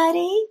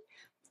somebody,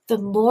 the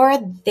more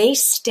they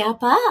step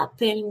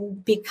up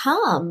and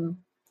become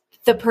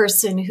the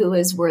person who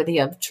is worthy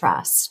of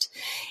trust.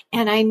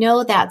 And I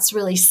know that's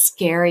really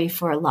scary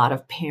for a lot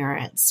of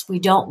parents. We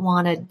don't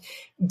want to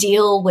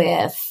deal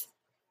with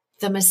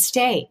the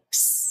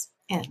mistakes.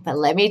 But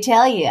let me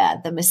tell you,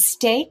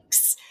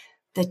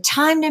 the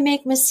time to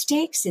make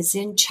mistakes is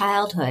in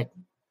childhood.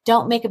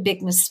 Don't make a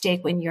big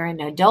mistake when you're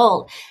an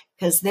adult,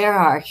 because there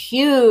are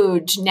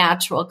huge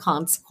natural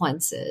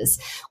consequences.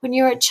 When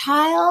you're a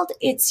child,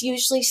 it's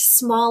usually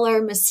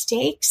smaller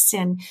mistakes,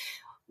 and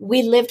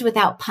we lived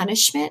without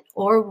punishment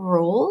or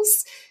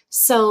rules.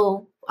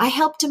 So I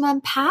helped him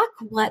unpack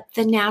what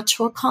the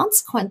natural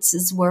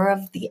consequences were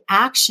of the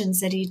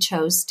actions that he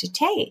chose to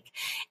take.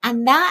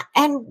 And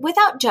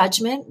without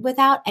judgment,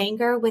 without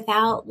anger,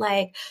 without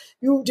like,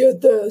 you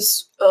did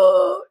this,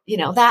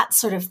 that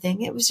sort of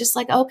thing. It was just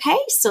like, okay,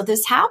 so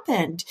this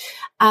happened.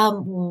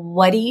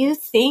 What do you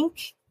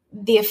think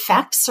the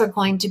effects are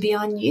going to be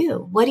on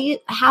you.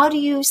 How do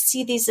you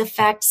see these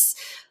effects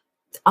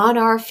on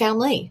our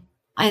family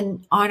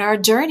and on our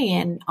journey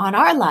and on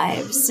our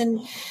lives? And,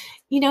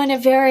 in a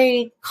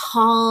very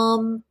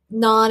calm,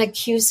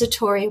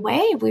 non-accusatory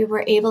way, we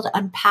were able to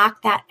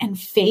unpack that and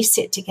face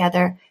it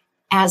together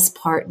as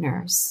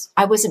partners.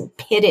 I wasn't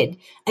pitted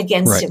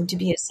against him to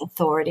be his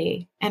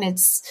authority. And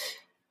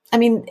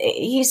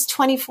he's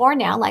 24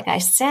 now, like I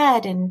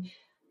said, and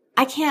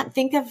I can't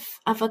think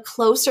of a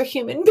closer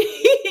human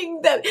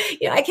being that,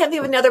 I can't think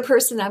of another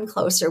person I'm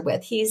closer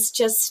with. He's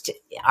just,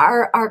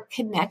 our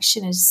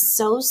connection is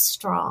so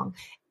strong.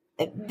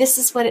 This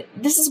is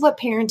what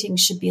parenting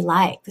should be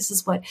like. This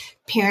is what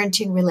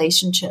parenting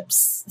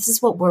relationships, this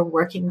is what we're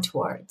working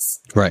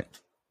towards. Right.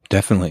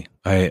 Definitely.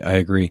 I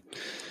agree.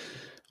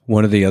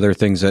 One of the other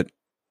things that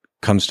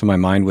comes to my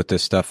mind with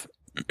this stuff,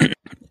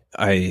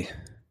 I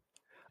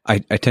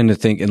tend to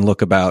think and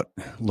look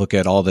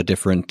at all the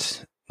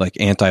different like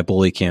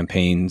anti-bully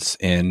campaigns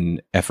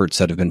and efforts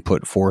that have been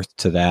put forth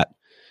to that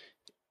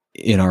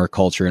in our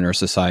culture, in our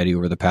society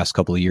over the past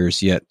couple of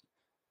years, yet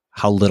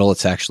how little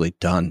it's actually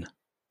done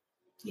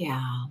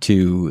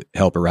to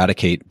help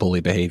eradicate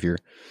bully behavior.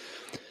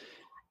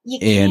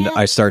 And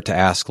I start to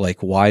ask,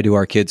 like, why do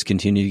our kids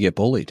continue to get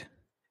bullied?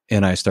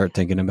 And I start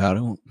thinking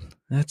about,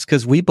 that's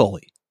because we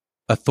bully.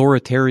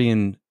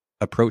 Authoritarian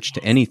approach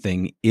to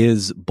anything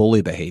is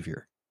bully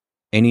behavior.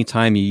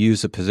 Anytime you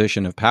use a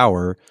position of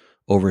power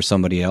over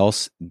somebody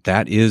else,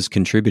 that is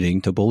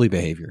contributing to bully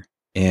behavior.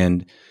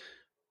 And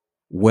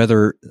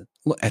whether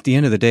at the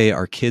end of the day,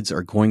 our kids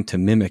are going to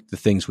mimic the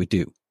things we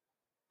do.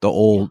 The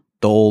old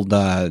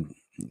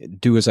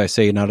do as I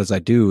say, not as I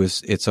do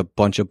it's a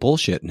bunch of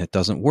bullshit and it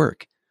doesn't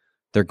work.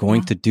 They're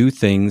going to do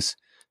things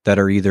that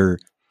are either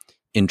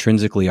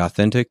intrinsically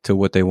authentic to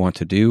what they want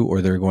to do,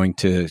 or they're going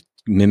to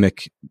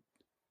mimic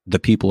the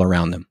people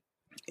around them.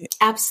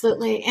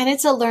 Absolutely. And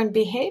it's a learned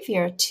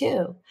behavior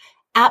too.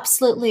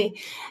 Absolutely.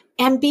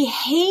 And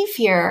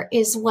behavior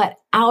is what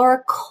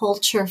our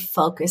culture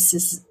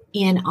focuses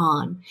in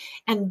on.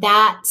 And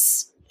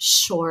that's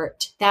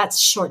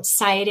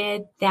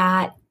short-sighted.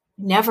 That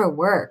never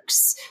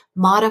works.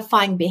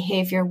 Modifying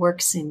behavior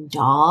works in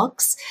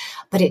dogs,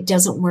 but it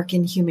doesn't work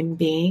in human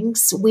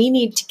beings. We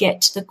need to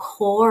get to the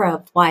core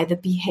of why the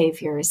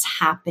behavior is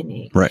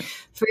happening. Right.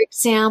 For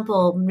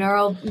example,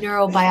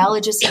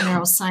 neurobiologists and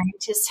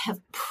neuroscientists have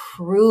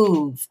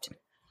proved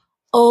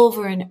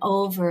over and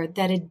over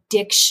that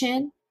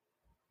addiction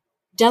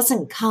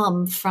doesn't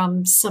come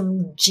from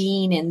some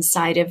gene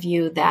inside of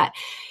you that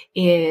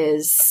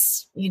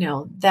is,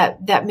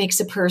 that makes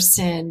a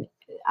person,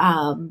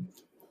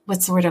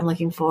 what's the word I'm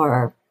looking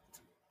for?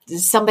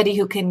 Somebody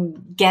who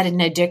can get an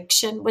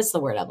addiction. What's the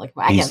word I'm looking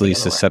for? Easily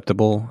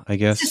susceptible, I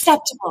guess.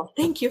 Susceptible.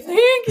 Thank you.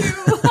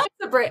 The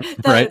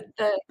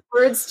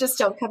words just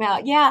don't come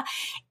out. Yeah.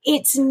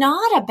 It's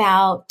not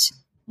about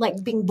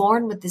like being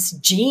born with this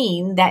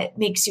gene that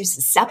makes you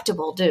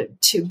susceptible to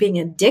being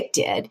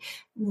addicted.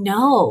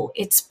 No,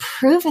 it's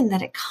proven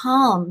that it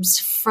comes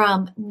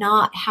from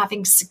not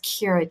having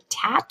secure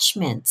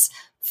attachments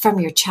from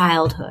your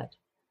childhood.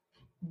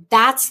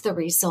 That's the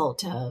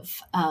result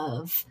of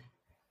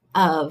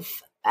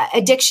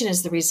addiction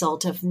is the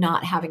result of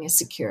not having a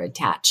secure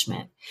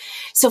attachment.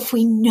 So if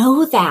we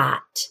know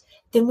that,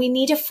 then we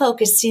need to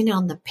focus in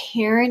on the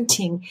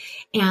parenting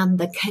and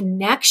the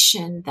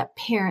connection that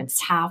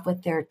parents have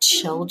with their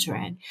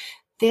children.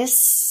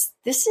 This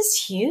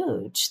is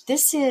huge.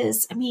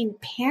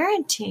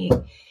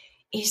 Parenting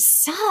is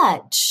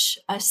such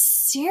a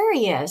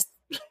serious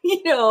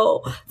thing.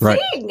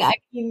 I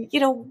mean,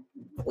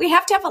 we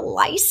have to have a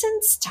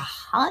license to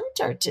hunt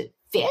or to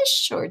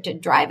fish or to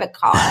drive a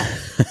car.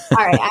 All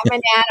right. I'm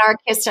an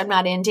anarchist. I'm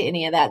not into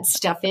any of that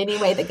stuff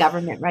anyway, the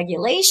government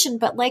regulation,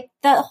 but like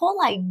the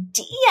whole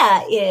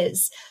idea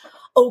is,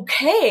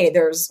 okay,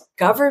 there's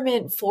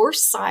government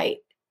foresight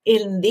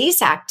in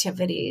these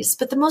activities,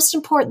 but the most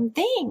important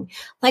thing,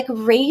 like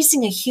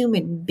raising a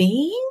human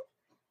being,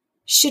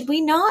 should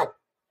we not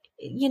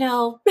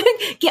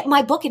get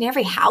my book in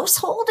every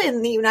household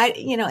in the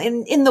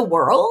in the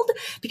world,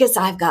 because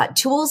I've got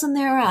tools in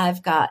there.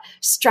 I've got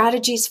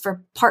strategies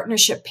for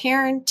partnership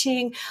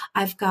parenting.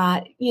 I've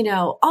got,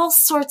 all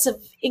sorts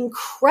of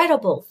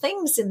incredible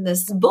things in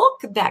this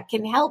book that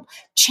can help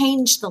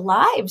change the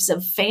lives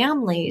of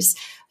families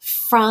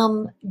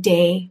from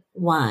day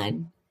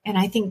one. And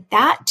I think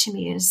that to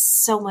me is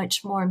so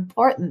much more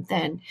important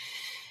than,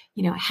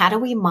 how do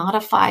we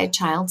modify a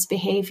child's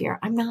behavior?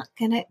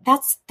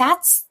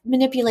 That's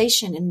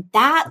manipulation. And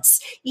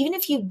that's, even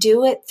if you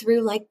do it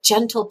through like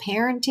gentle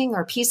parenting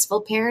or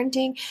peaceful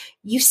parenting,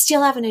 you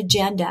still have an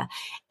agenda.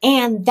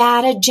 And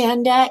that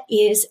agenda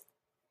is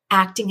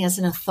acting as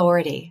an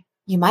authority.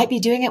 You might be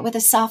doing it with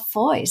a soft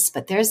voice,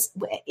 but there's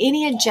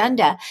any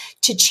agenda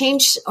to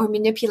change or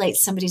manipulate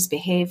somebody's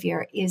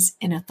behavior is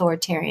an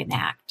authoritarian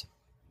act.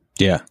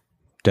 Yeah,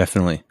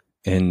 definitely.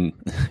 And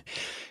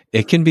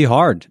it can be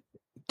hard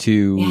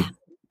to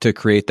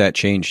create that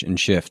change and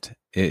shift.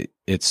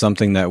 It's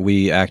something that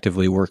we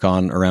actively work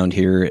on around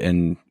here,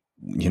 and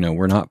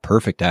we're not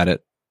perfect at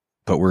it.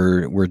 but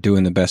we're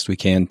doing the best we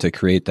can to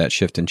create that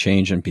shift and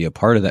change and be a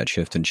part of that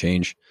shift and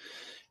change.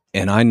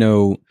 And I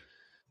know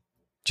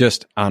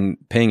just on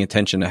paying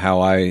attention to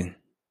how I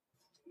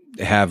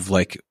have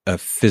like a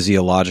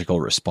physiological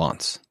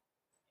response,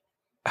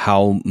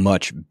 how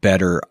much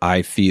better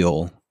I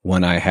feel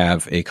when I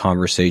have a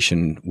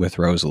conversation with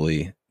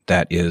Rosalie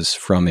that is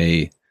from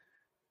a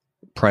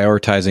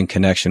prioritizing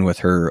connection with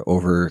her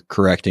over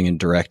correcting and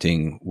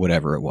directing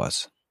whatever it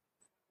was.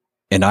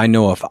 And I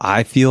know if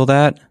I feel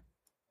that,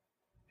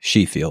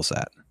 she feels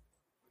that.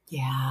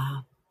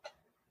 Yeah.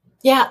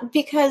 Yeah,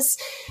 because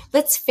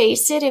let's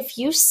face it, if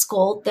you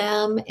scold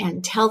them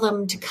and tell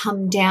them to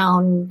come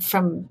down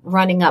from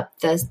running up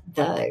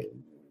the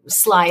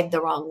slide the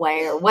wrong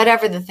way or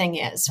whatever the thing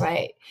is,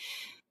 right?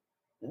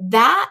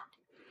 That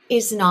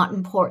is not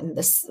important.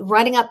 This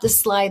running up the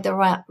slide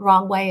the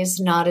wrong way is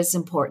not as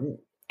important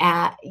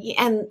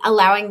and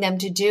allowing them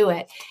to do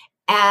it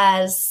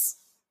as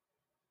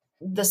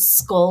the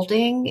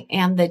scolding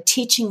and the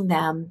teaching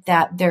them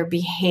that their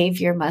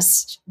behavior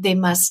must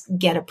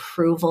get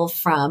approval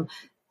from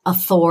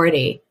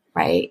authority,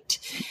 right?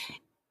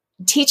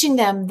 Teaching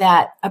them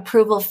that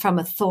approval from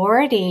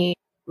authority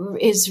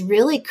is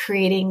really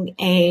creating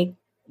a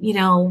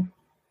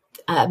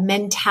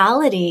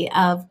mentality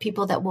of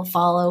people that will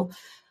follow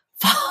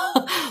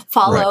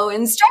right.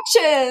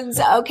 Instructions.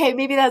 Okay,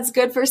 maybe that's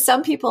good for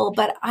some people,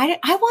 but I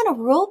want a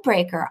rule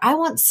breaker. I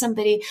want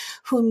somebody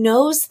who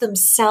knows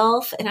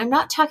themselves. And I'm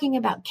not talking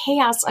about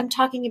chaos. I'm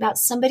talking about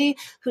somebody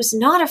who's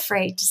not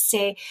afraid to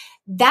say,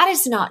 that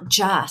is not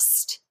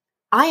just.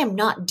 I am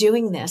not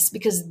doing this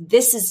because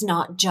this is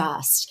not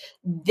just.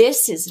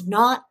 This is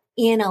not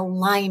in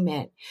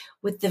alignment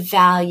with the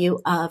value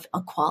of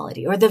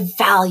equality or the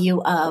value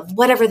of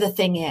whatever the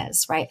thing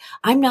is, right?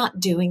 I'm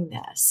not doing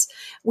this.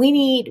 We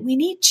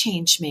need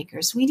change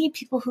makers. We need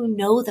people who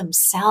know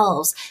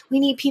themselves. We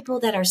need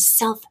people that are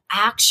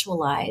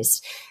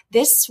self-actualized.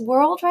 This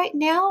world right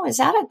now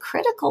is at a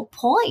critical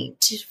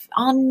point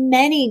on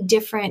many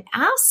different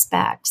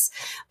aspects.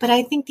 But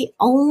I think the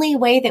only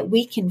way that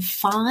we can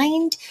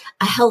find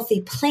a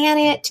healthy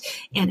planet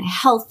and a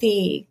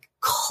healthy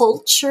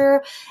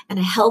culture and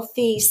a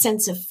healthy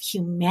sense of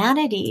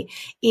humanity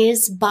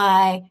is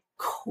by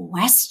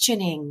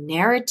questioning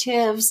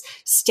narratives,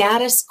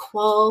 status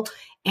quo,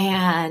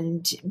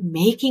 and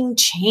making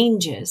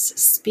changes,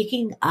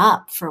 speaking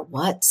up for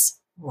what's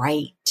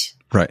right.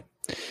 Right.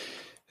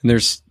 And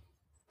there's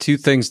two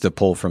things to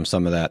pull from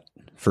some of that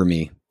for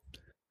me.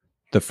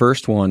 The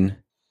first one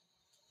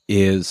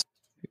is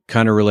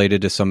kind of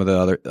related to some of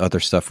the other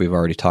stuff we've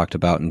already talked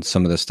about and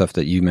some of the stuff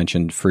that you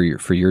mentioned for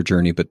your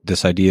journey. But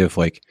this idea of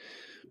like,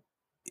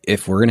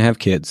 if we're going to have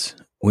kids,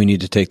 we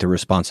need to take the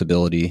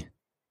responsibility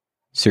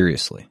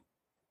seriously.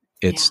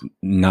 It's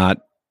not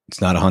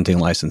a hunting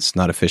license,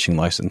 not a fishing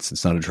license.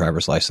 It's not a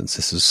driver's license.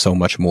 This is so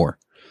much more.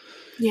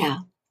 Yeah.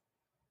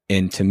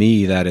 And to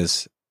me, that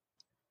is,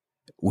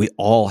 we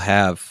all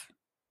have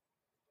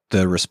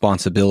the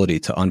responsibility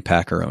to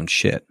unpack our own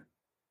shit.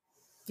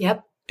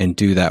 Yep. And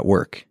do that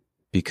work.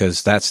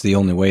 Because that's the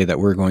only way that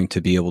we're going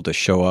to be able to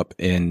show up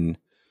and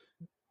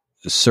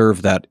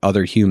serve that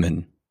other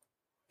human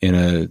in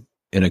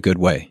a good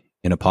way,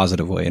 in a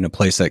positive way, in a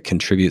place that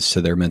contributes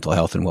to their mental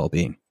health and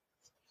well-being.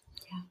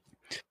 Yeah.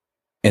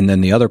 And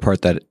then the other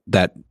part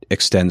that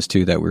extends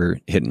to that we're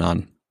hitting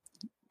on,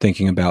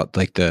 thinking about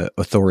like the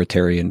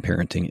authoritarian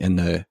parenting and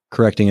the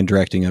correcting and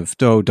directing of,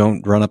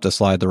 don't run up the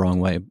slide the wrong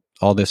way,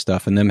 all this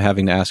stuff, and them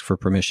having to ask for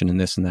permission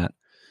and this and that.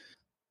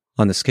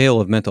 On the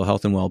scale of mental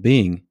health and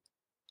well-being,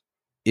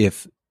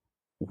 if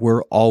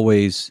we're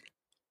always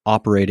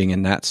operating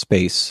in that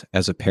space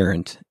as a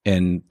parent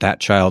and that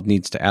child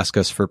needs to ask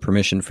us for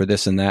permission for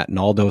this and that and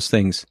all those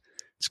things,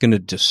 it's going to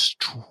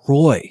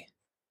destroy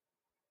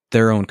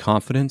their own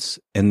confidence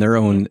and their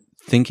own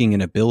thinking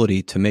and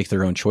ability to make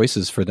their own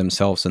choices for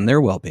themselves and their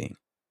well-being.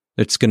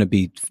 It's going to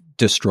be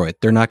destroyed.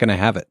 They're not going to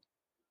have it.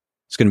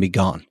 It's going to be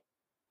gone.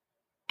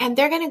 And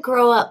they're going to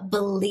grow up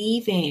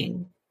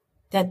believing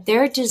that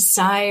their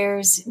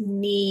desires,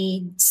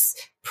 needs,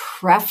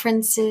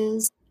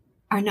 preferences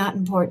are not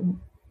important.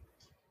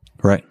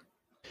 Right.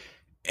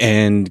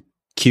 And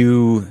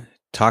cue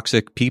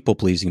toxic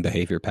people-pleasing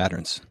behavior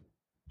patterns.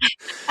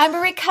 I'm a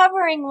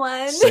recovering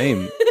one.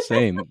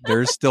 Same.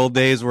 There's still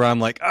days where I'm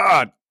like,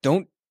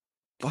 don't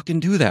fucking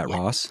do that,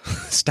 Ross.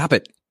 Stop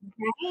it.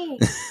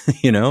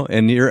 Right.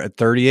 And you're at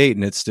 38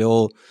 and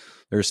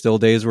there's still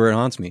days where it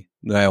haunts me.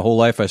 My whole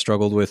life I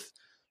struggled with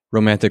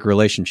romantic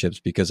relationships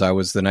because I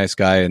was the nice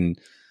guy and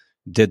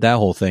did that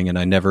whole thing and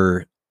I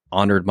never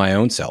honored my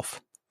own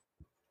self.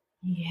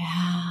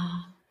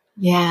 Yeah.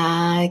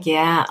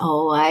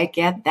 Oh, I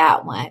get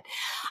that one.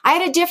 I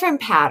had a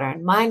different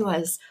pattern. Mine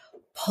was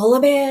pull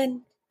them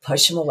in,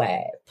 push them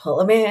away, pull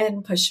them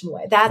in, push them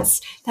away.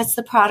 That's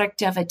the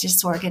product of a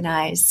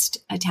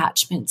disorganized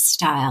attachment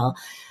style.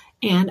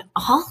 And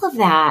all of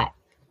that,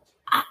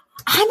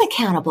 I'm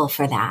accountable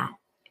for that.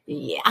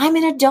 I'm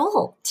an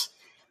adult.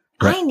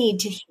 Right. I need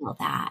to heal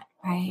that,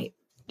 right?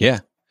 Yeah.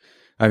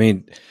 I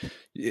mean,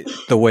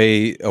 a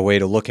way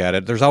to look at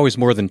it, there's always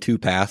more than two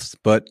paths,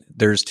 but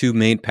there's two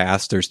main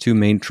paths. There's two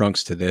main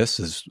trunks to this.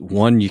 Is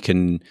one, you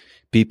can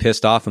be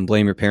pissed off and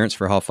blame your parents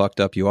for how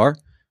fucked up you are,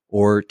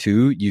 or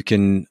two, you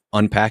can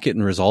unpack it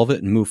and resolve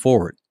it and move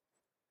forward.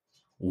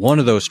 One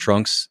of those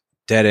trunks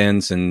dead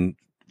ends and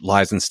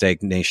lies in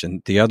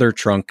stagnation. The other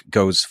trunk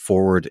goes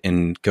forward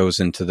and goes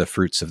into the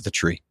fruits of the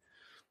tree.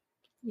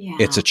 Yeah.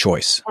 It's a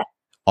choice.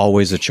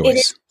 Always a choice. It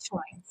is a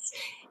choice.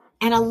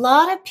 And a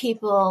lot of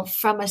people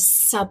from a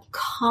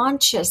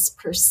subconscious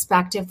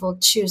perspective will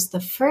choose the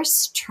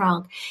first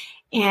trunk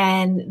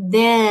and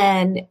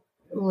then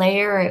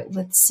layer it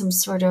with some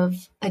sort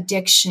of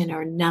addiction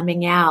or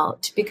numbing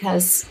out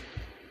because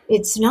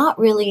it's not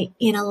really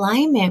in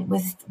alignment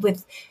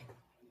with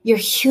your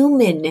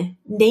human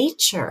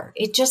nature.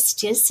 It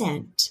just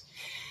isn't.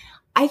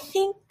 I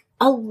think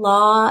a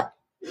lot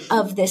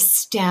of this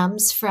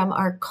stems from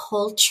our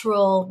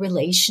cultural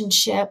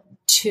relationship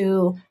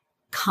to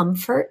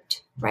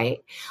comfort,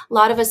 right? A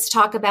lot of us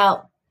talk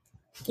about,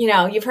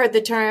 you've heard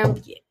the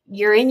term,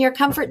 you're in your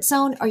comfort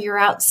zone or you're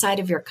outside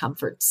of your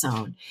comfort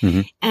zone.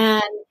 Mm-hmm.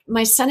 And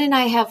my son and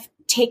I have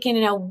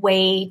taken a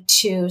way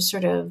to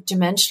sort of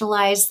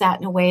dimensionalize that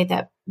in a way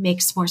that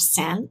makes more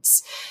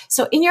sense.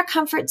 So in your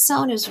comfort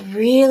zone is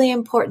really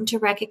important to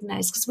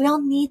recognize because we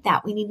all need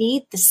that. We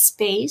need the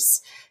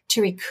space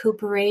to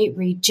recuperate,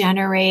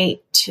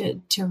 regenerate,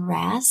 to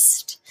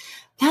rest.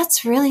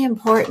 That's really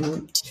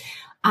important.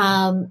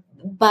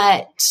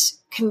 But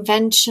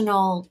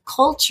conventional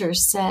culture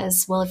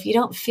says, well, if you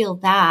don't feel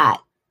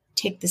that,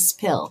 take this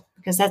pill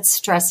because that's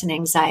stress and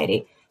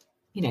anxiety.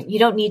 You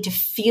don't need to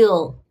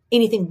feel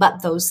anything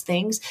but those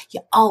things.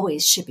 You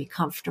always should be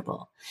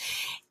comfortable.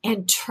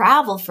 And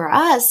travel for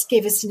us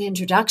gave us an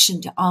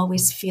introduction to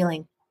always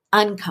feeling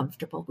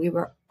uncomfortable. We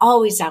were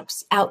always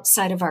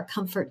outside of our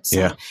comfort zone.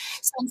 Yeah.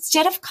 So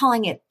instead of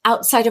calling it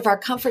outside of our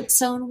comfort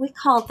zone, we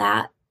call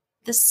that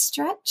the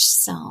stretch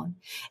zone.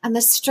 And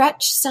the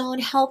stretch zone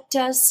helped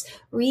us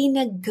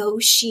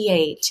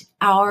renegotiate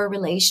our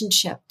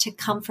relationship to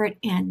comfort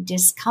and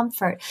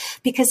discomfort.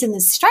 Because in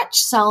the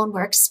stretch zone,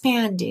 we're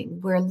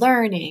expanding, we're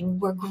learning,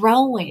 we're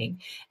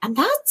growing. And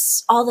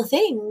that's all the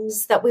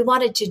things that we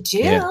wanted to do.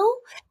 Yeah.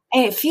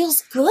 And it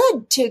feels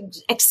good to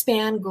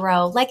expand,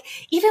 grow. Like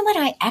even when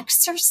I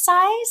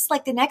exercise,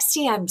 like the next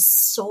day I'm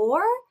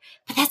sore,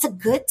 but that's a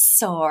good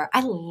sore.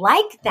 I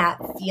like that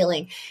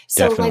feeling.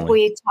 So Definitely. Like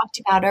we talked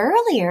about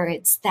earlier,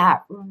 it's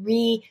that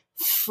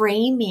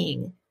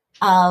reframing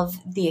of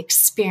the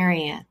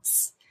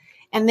experience.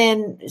 And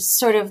then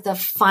sort of the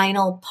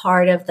final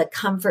part of the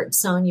comfort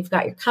zone, you've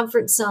got your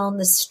comfort zone,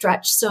 the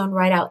stretch zone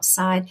right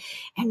outside.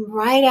 And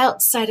right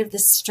outside of the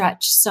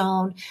stretch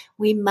zone,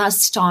 we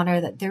must honor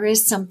that there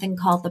is something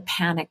called the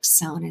panic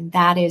zone. And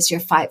that is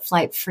your fight,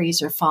 flight,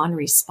 freeze, or fawn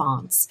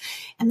response.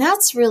 And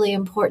that's really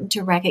important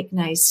to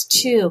recognize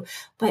too.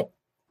 But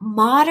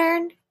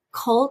modern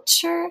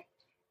culture,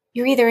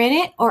 you're either in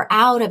it or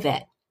out of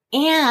it.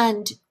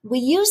 And we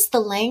use the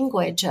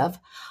language of,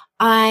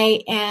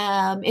 I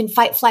am in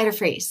fight, flight, or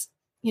freeze.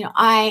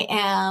 I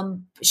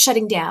am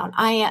shutting down.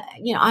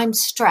 I'm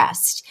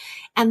stressed.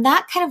 And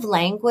that kind of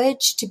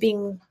language to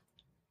being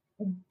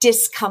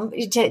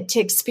to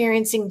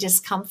experiencing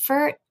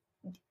discomfort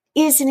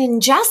is an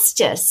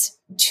injustice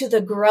to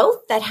the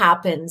growth that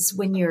happens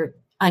when you're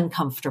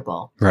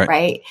uncomfortable,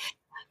 right?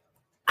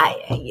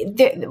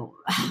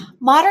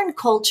 Modern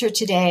culture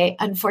today,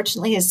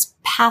 unfortunately, is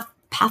I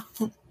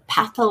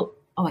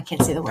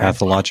can't say the word.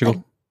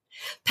 Pathological?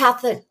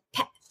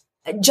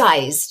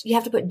 Jized. You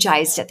have to put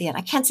jized at the end.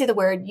 I can't say the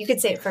word. You could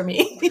say it for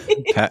me.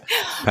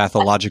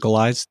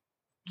 Pathologicalized?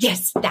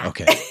 Yes, that.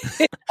 Okay.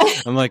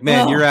 I'm like,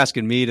 man, you're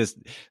asking me to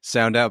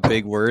sound out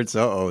big words.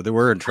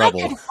 We're in trouble.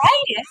 I can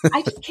write it.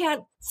 I just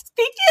can't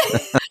speak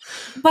it.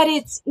 But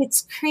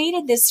it's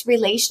created this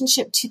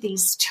relationship to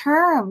these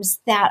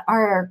terms that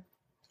are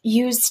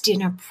used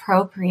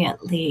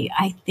inappropriately,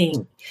 I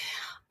think.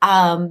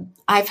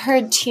 I've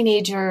heard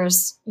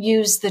teenagers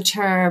use the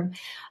term,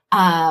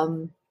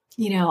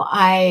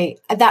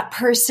 that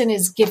person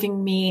is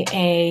giving me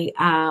a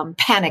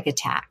panic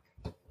attack.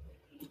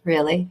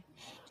 Really?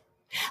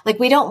 Like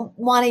we don't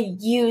want to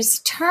use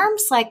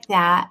terms like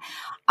that.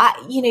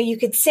 You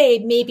could say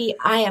maybe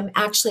I am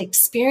actually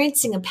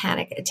experiencing a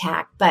panic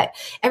attack, but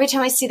every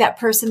time I see that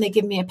person, they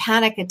give me a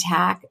panic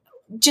attack,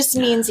 just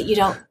means that you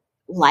don't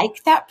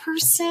like that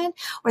person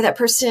or that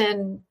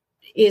person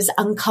is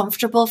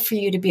uncomfortable for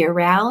you to be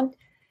around.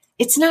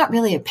 It's not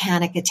really a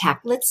panic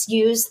attack. Let's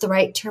use the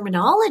right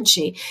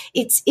terminology.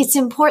 It's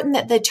important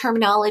that the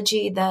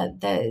terminology,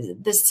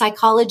 the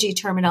psychology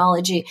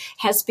terminology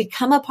has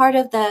become a part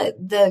of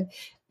the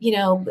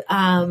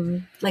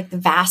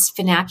vast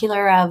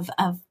vernacular of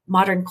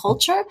modern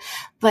culture,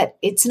 but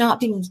it's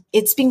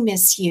being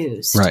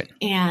misused. Right.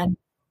 And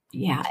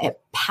yeah, it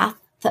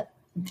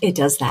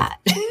does that.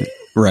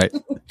 Right.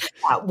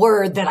 That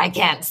word that I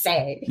can't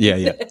say.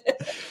 Yeah.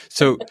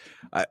 So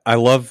I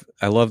love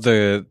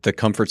the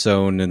comfort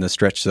zone and the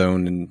stretch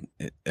zone, and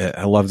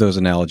I love those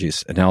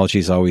analogies.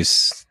 Analogies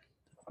always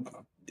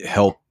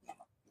help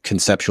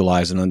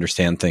conceptualize and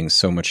understand things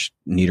so much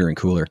neater and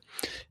cooler.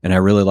 And I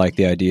really like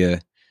the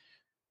idea,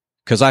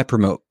 because I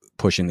promote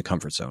pushing the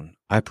comfort zone.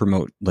 I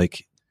promote,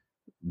 like,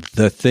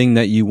 the thing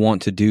that you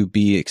want to do,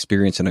 be,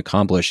 experience, and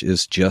accomplish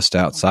is just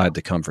outside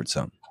the comfort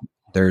zone.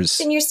 It's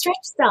in your stretch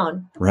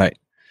zone. Right.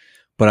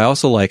 But I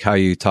also like how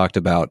you talked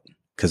about,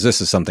 because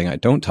this is something I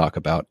don't talk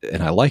about,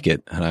 and I like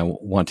it, and I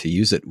want to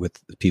use it with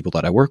the people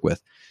that I work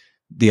with,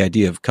 the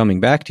idea of coming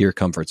back to your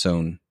comfort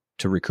zone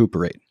to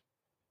recuperate.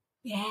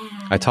 Yeah.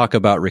 I talk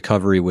about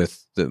recovery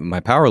with my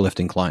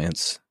powerlifting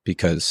clients,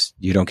 because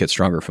you don't get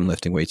stronger from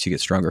lifting weights. You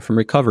get stronger from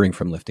recovering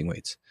from lifting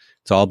weights.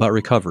 It's all about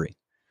recovery.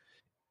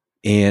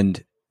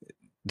 And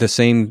the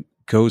same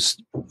goes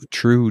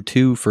true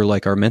too for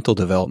like our mental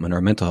development,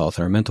 our mental health,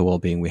 and our mental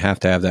well-being. We have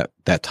to have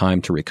that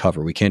time to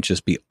recover. We can't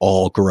just be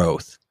all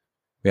growth.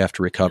 We have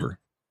to recover.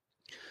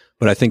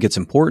 But I think it's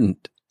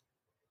important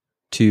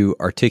to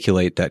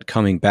articulate that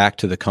coming back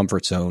to the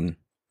comfort zone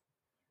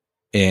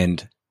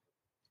and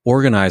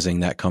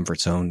organizing that comfort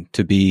zone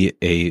to be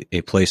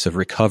a place of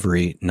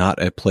recovery, not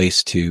a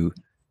place to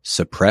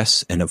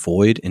suppress and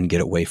avoid and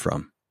get away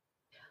from.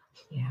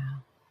 Yeah,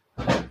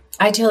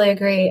 I totally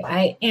agree.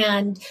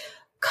 And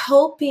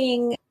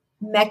coping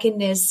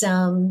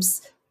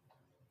mechanisms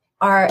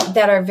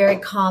that are very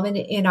common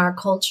in our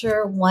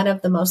culture. One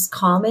of the most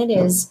common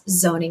is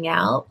zoning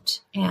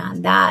out.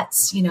 And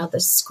that's, the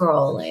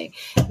scrolling.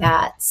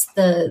 That's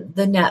the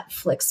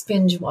Netflix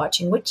binge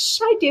watching, which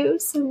I do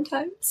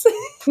sometimes,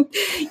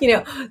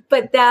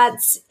 but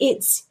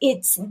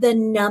it's the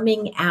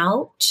numbing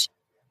out.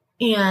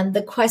 And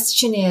the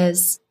question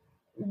is,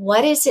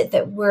 what is it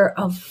that we're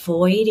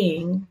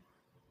avoiding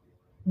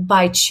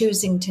by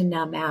choosing to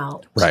numb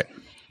out? Right.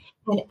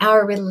 And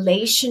our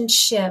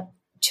relationship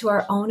to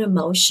our own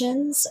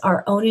emotions,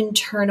 our own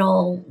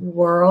internal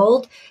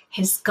world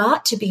has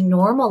got to be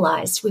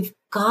normalized. We've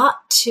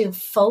got to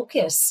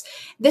focus.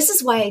 This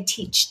is why I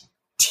teach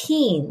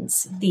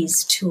teens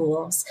these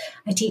tools.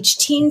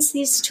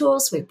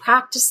 We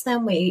practice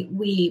them.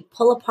 We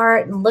pull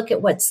apart and look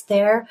at what's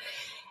there.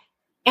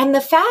 And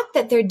the fact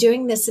that they're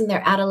doing this in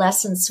their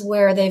adolescence,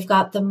 where they've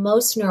got the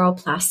most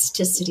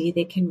neuroplasticity,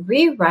 they can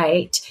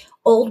rewrite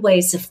old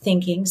ways of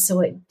thinking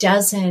so it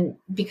doesn't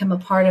become a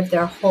part of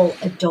their whole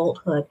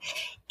adulthood.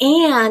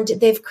 And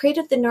they've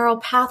created the neural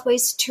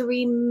pathways to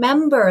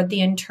remember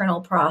the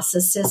internal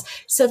processes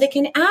so they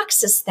can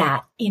access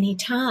that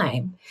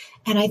anytime.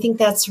 And I think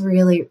that's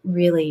really,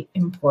 really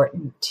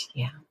important.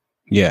 Yeah.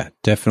 Yeah,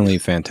 definitely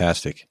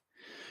fantastic.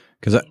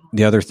 Because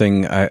the other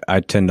thing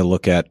I tend to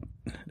look at,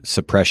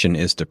 suppression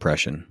is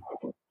depression.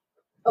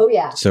 Oh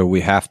yeah. So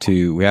we have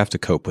to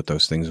cope with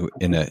those things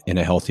in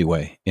a healthy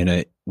way, in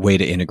a way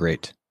to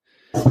integrate.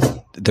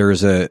 There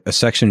is a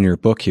section in your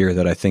book here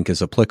that I think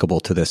is applicable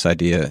to this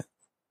idea,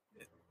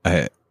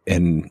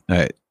 and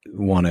I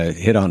want to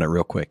hit on it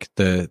real quick.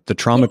 The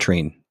trauma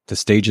train, the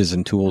stages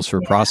and tools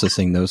for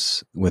processing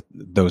those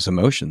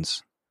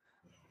emotions.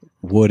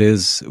 What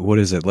is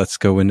it? Let's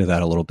go into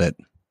that a little bit.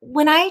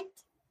 When I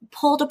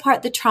pulled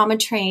apart the trauma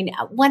train,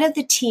 one of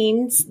the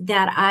teens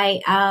that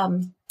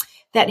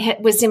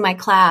was in my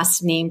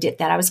class named it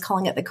that. I was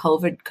calling it the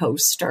COVID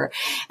coaster.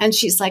 And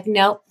she's like,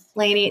 nope,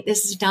 Lainie,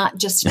 this is not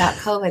just about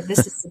COVID.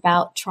 This is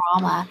about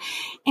trauma.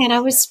 And I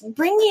was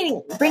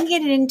bringing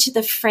it into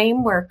the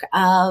framework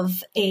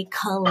of a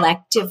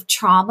collective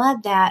trauma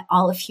that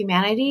all of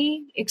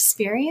humanity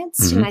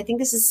experienced. Mm-hmm. And I think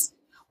this is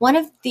one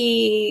of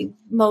the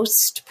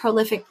most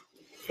prolific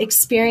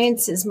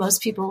experiences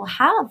most people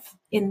have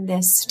in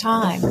this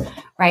time,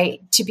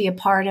 right? To be a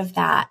part of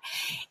that.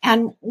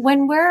 And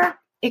when we're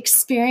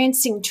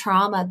experiencing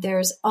trauma,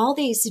 there's all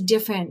these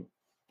different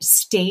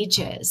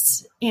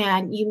stages,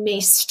 and you may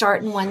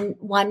start in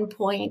one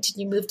point and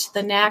you move to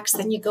the next,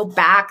 then you go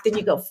back, then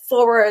you go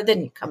forward,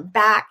 then you come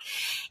back.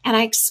 And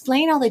I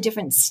explain all the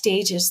different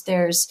stages.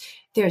 There's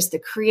the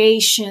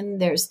creation,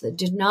 there's the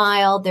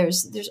denial,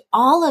 there's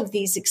all of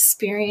these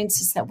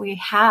experiences that we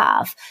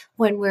have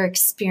when we're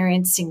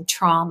experiencing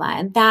trauma.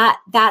 And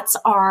that's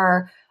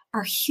our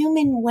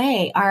human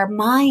way, our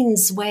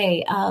mind's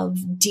way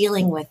of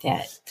dealing with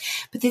it.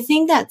 But the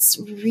thing that's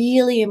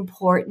really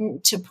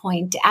important to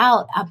point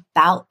out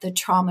about the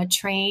trauma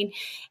train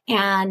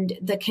and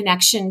the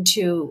connection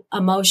to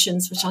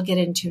emotions, which I'll get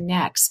into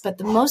next, but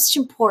the most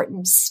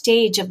important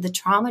stage of the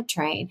trauma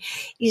train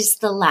is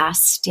the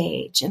last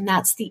stage, and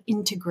that's the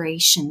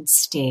integration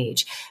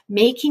stage,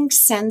 making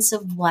sense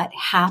of what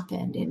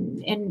happened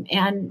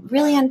and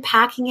really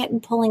unpacking it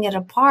and pulling it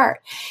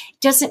apart. It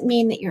doesn't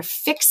mean that you're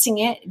fixing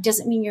it. It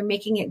doesn't mean you're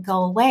making it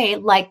go away,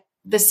 like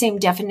the same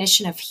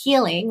definition of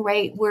healing,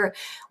 right? We're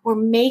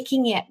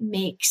making it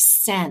make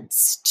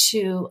sense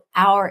to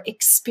our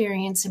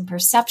experience and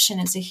perception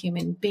as a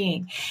human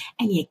being.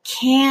 And you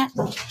can't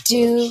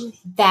do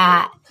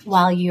that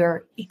while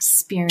you're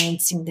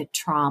experiencing the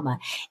trauma.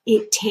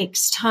 It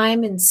takes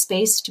time and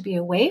space to be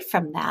away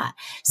from that.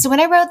 So when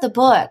I wrote the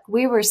book,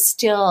 we were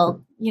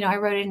still I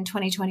wrote it in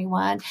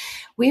 2021,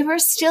 we were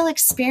still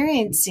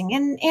experiencing,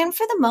 and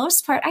for the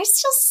most part, I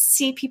still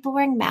see people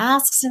wearing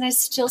masks, and I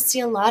still see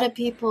a lot of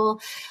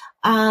people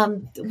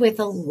with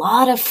a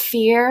lot of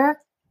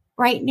fear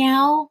right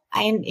now,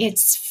 and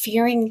it's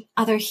fearing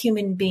other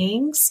human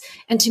beings.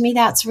 And to me,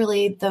 that's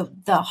really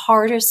the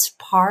hardest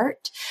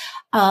part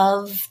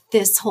of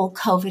this whole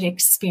COVID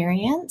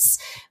experience,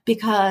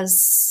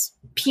 because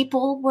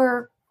people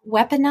were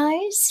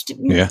weaponized.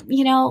 Yeah.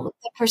 The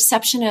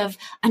perception of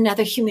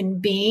another human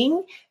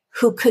being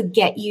who could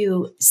get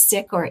you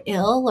sick or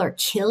ill or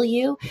kill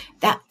you.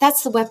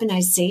 That's the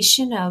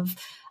weaponization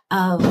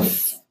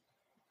of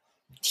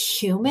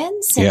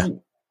humans.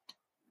 And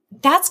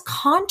that's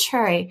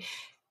contrary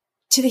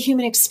to the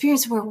human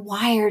experience. We're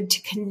wired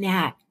to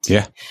connect.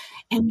 Yeah.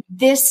 And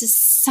this is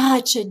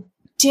such a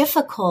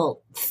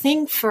difficult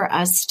thing for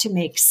us to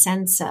make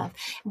sense of.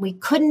 We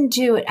couldn't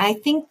do it. I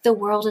think the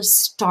world is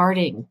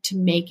starting to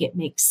make it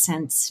make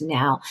sense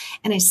now.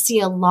 And I see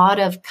a lot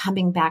of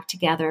coming back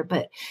together,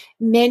 but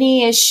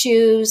many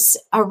issues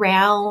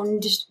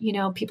around,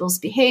 people's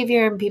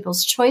behavior and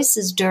people's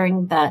choices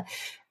during the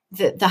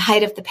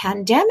height of the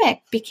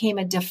pandemic became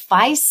a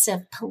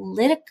divisive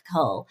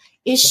political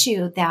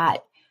issue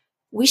that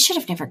we should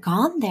have never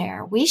gone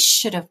there. We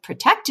should have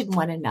protected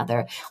one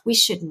another. We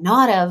should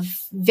not have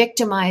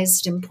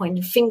victimized and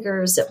pointed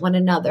fingers at one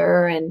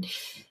another. And,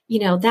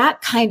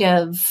 that kind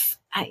of,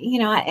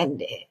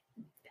 and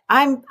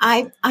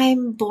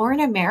I'm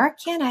born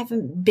American. I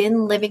haven't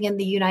been living in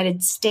the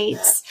United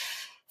States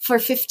for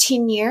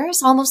 15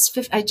 years,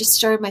 I just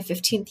started my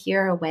 15th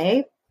year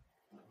away.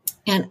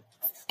 And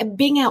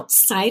being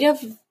outside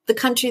of the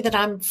country that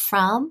I'm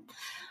from,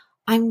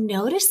 I'm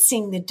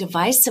noticing the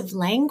divisive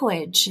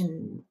language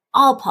in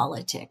all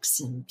politics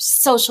and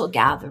social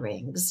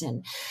gatherings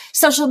and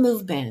social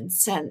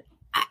movements. And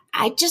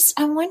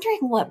I'm wondering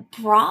what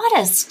brought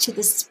us to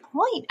this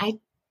point. I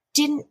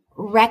didn't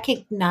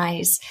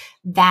recognize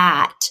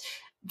that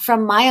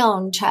from my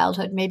own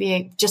childhood,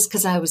 maybe just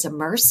because I was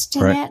immersed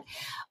in it.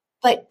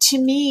 But to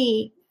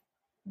me,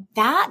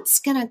 that's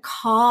going to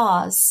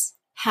cause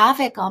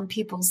havoc on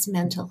people's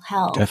mental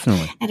health.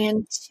 Definitely. And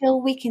until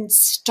we can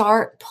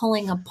start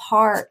pulling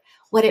apart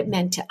what it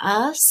meant to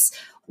us,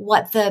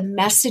 what the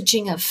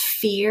messaging of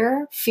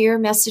fear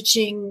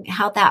messaging,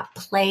 how that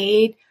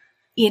played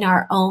in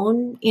our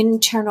own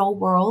internal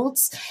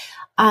worlds,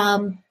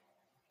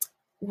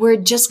 we're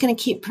just going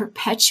to keep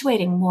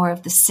perpetuating more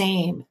of the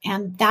same.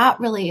 And that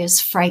really is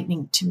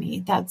frightening to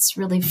me. That's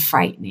really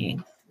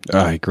frightening.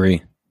 I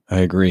agree.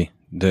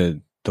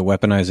 The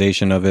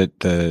weaponization of it,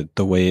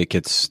 the way it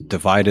gets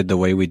divided, the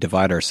way we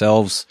divide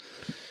ourselves.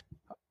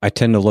 I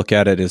tend to look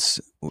at it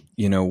as,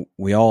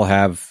 we all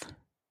have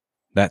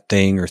that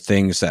thing or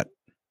things that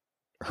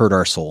hurt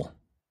our soul.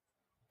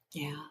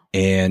 Yeah.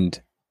 And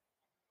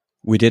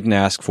we didn't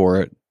ask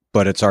for it,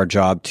 but it's our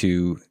job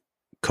to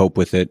cope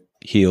with it,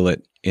 heal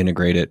it,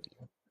 integrate it,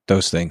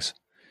 those things.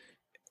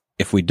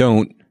 If we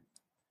don't,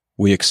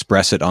 we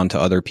express it onto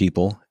other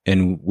people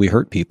and we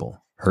hurt people.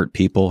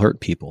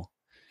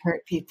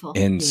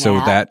 And so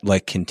that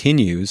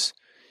continues.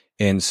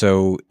 And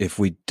so if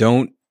we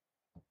don't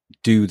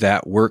do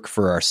that work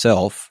for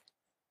ourselves,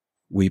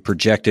 we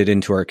project it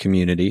into our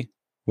community,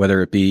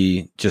 whether it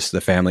be just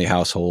the family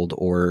household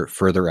or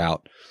further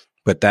out.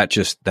 But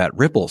that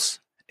ripples,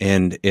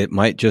 and it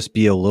might just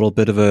be a little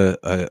bit of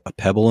a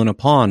pebble in a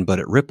pond, but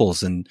it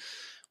ripples. And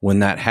when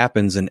that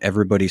happens and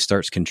everybody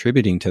starts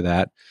contributing to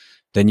that,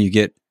 then you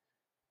get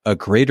a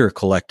greater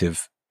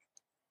collective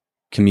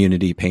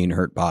community pain,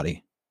 hurt,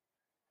 body.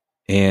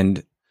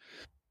 And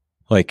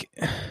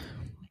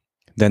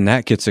then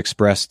that gets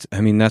expressed.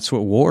 I mean, that's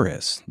what war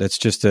is. That's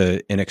just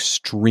an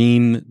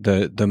extreme,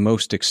 the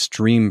most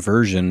extreme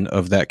version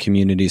of that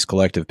community's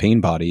collective pain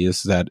body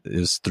is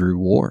through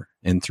war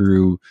and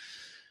through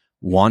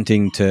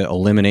wanting to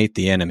eliminate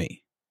the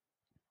enemy.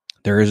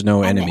 There is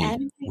no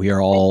enemy. We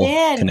are all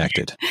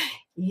connected.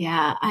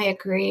 Yeah, I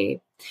agree.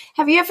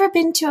 Have you ever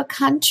been to a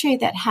country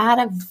that had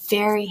a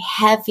very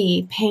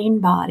heavy pain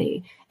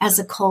body as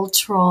a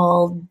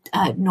cultural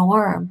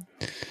norm?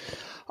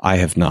 I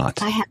have not.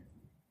 I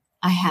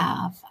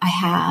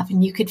have,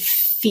 and you could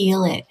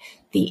feel it.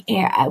 The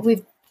air.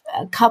 We've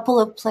a couple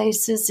of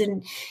places,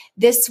 and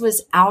this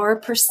was our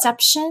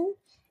perception.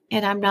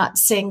 And I'm not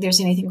saying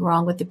there's anything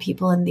wrong with the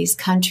people in these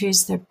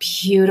countries; they're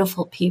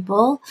beautiful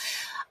people.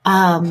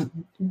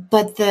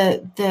 But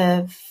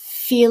the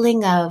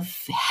feeling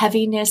of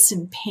heaviness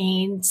and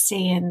pain,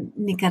 say in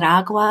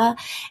Nicaragua,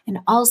 and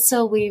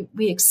also we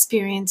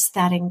experienced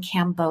that in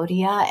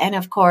Cambodia, and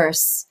of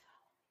course,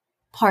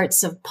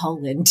 parts of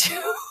Poland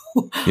too.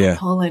 Yeah.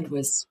 Poland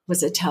was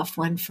a tough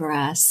one for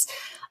us.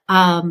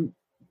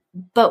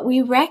 But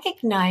we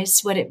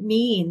recognized what it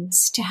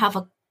means to have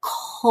a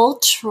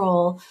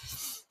cultural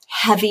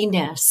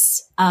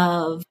heaviness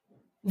of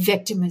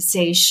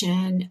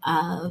victimization,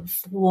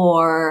 of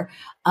war,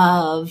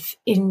 of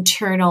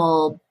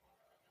internal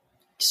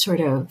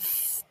sort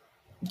of,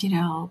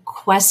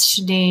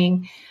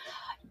 questioning.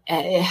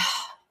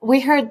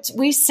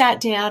 We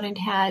sat down and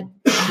had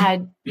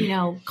had,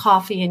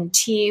 coffee and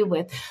tea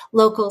with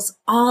locals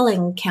all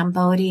in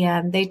Cambodia.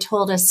 And they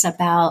told us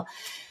about,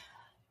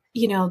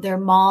 their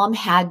mom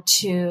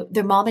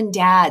and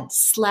dad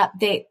slept,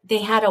 they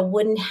had a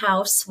wooden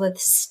house with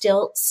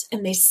stilts,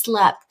 and they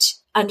slept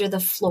under the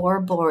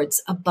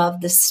floorboards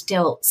above the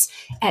stilts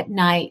at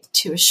night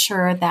to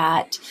assure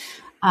that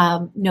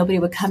nobody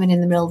would come in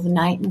the middle of the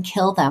night and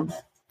kill them.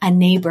 A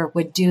neighbor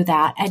would do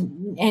that.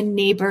 And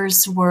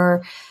neighbors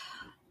were,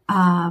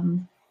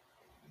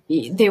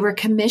 they were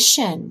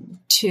commissioned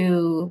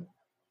to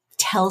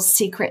tell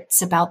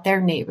secrets about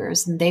their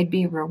neighbors, and they'd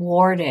be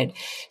rewarded.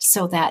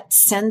 So that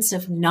sense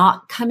of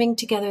not coming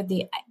together,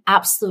 the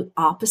absolute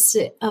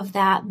opposite of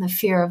that, and the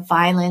fear of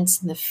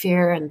violence and the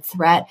fear and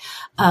threat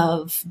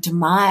of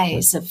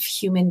demise, of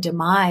human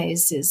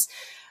demise, is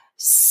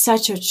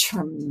such a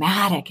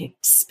traumatic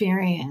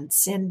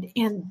experience. And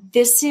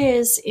this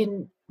is,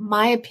 in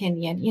my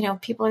opinion,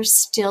 people are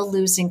still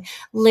losing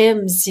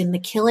limbs in the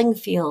killing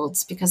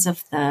fields because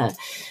of the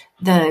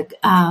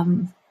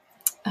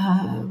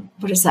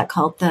what is that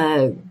called?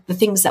 The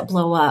things that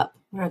blow up.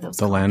 What are those?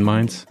 The called?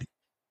 Landmines.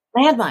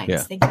 Landmines.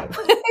 Yeah. Thank you.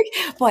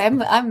 Boy,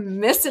 I'm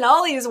missing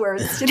all these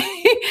words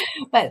today.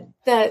 But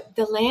the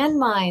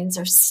landmines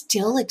are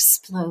still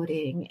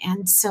exploding,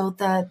 and so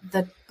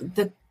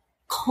the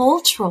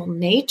cultural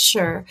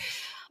nature,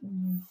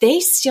 they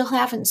still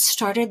haven't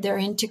started their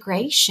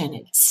integration.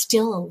 It's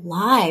still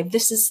alive.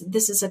 This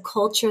is a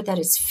culture that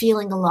is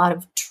feeling a lot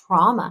of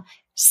trauma.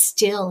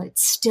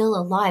 It's still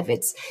alive.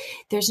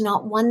 There's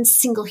not one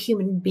single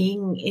human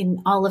being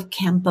in all of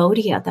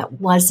Cambodia that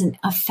wasn't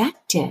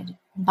affected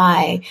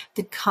by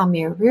the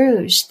Khmer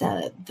Rouge,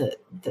 the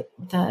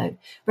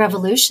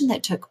revolution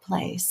that took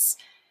place.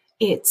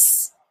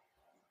 It's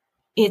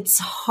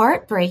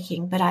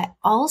heartbreaking, but I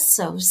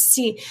also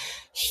see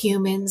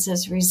humans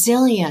as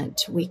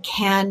resilient. We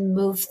can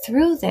move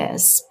through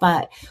this,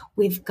 but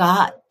we've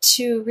got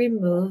to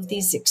remove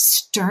these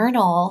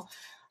external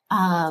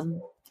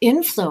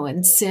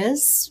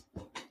influences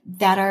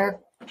that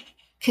are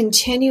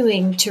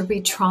continuing to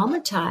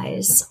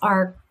re-traumatize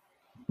our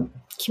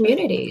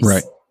communities.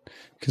 Right.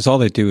 Because all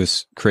they do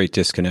is create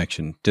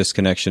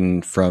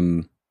disconnection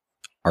from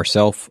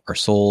ourself, our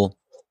soul,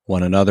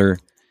 one another.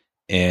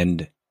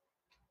 And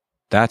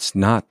that's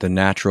not the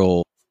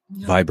natural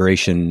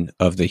vibration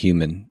of the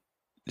human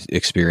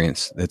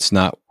experience. That's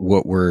not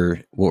what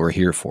we're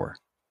here for.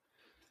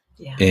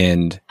 Yeah.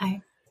 And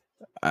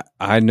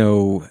I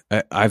know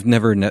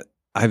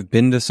I've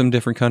been to some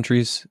different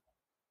countries.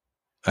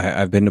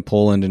 I've been to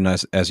Poland, and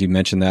as you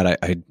mentioned that,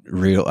 I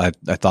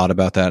thought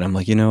about that. I'm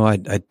like,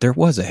 there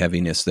was a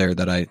heaviness there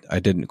that I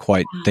didn't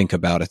quite think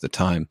about at the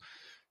time.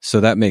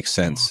 So that makes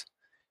sense.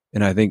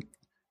 And I think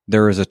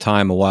there was a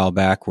time a while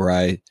back where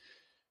I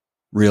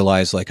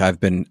realized like I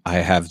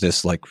have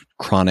this like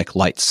chronic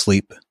light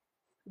sleep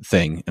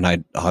thing, and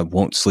I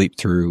won't sleep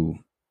through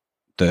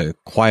the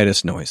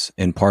quietest noise.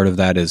 And part of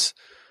that is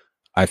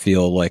I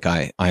feel like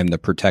I'm the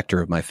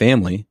protector of my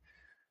family.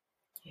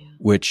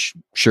 Which,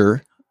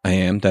 sure, I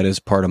am. That is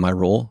part of my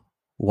role.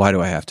 Why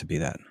do I have to be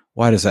that?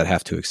 Why does that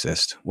have to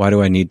exist? Why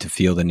do I need to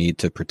feel the need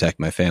to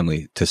protect my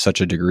family to such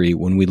a degree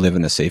when we live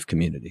in a safe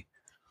community?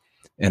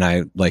 And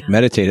I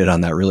meditated on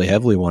that really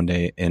heavily one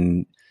day,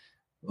 and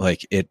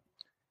like it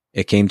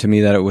came to me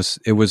that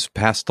it was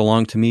passed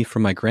along to me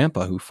from my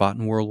grandpa who fought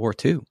in World War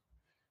II.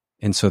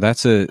 And so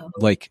that's to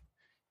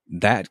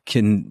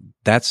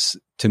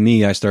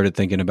me, I started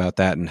thinking about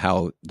that and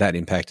how that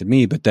impacted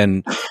me, but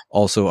then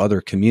also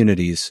other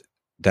communities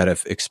that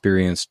have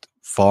experienced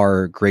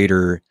far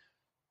greater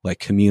like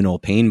communal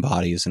pain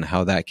bodies and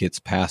how that gets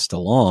passed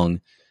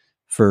along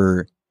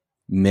for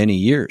many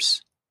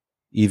years,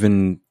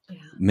 even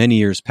many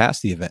years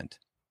past the event.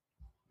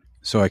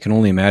 So I can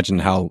only imagine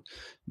how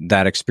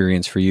that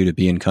experience for you to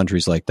be in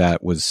countries like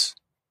that was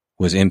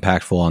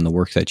impactful on the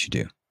work that you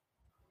do.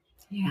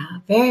 Yeah,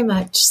 very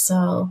much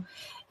so.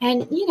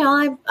 And,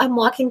 I'm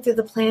walking through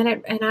the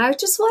planet, and I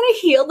just want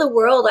to heal the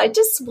world. I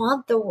just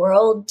want the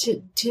world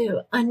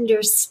to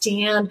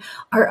understand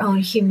our own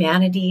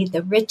humanity,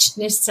 the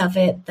richness of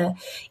it, the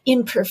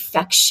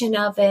imperfection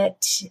of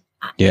it.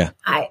 Yeah.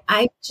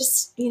 I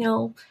just,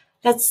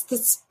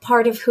 that's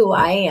part of who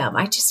I am.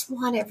 I just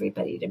want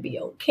everybody to be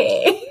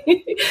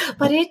okay.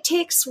 But it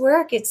takes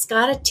work. It's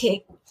got to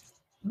take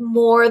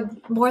more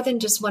than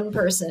just one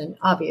person,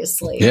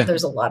 obviously. Yeah.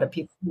 There's a lot of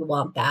people who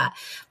want that,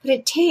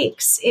 but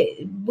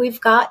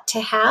we've got to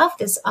have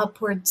this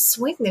upward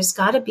swing. There's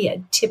got to be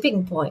a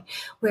tipping point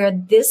where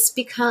this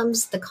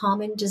becomes the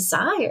common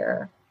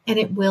desire, and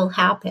it will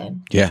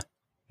happen. Yeah,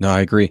 no,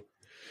 I agree.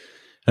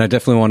 And I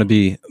definitely want to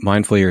be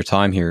mindful of your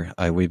time here.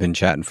 We've been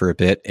chatting for a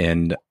bit,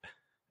 and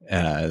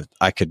I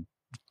could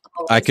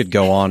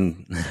go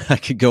on. I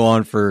could go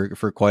on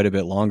for quite a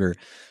bit longer.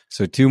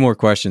 So 2 more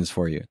questions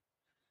for you.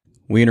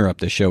 We interrupt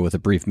the show with a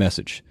brief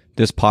message.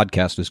 This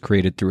podcast was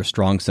created through a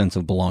strong sense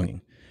of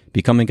belonging.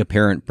 Becoming a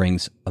parent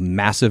brings a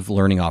massive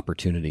learning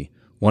opportunity.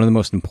 One of the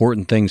most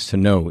important things to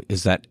know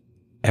is that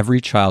every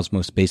child's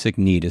most basic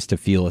need is to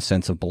feel a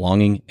sense of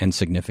belonging and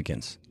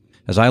significance.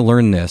 As I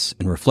learned this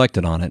and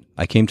reflected on it,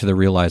 I came to the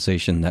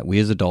realization that we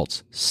as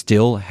adults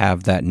still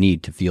have that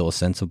need to feel a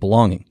sense of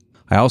belonging.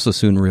 I also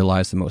soon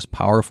realized the most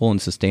powerful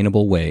and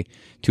sustainable way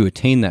to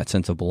attain that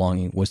sense of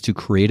belonging was to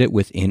create it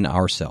within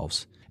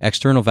ourselves.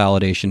 External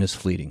validation is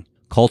fleeting.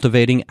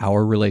 Cultivating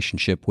our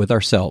relationship with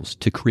ourselves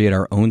to create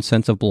our own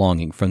sense of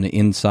belonging from the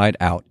inside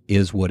out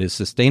is what is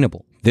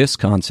sustainable. This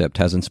concept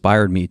has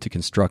inspired me to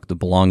construct the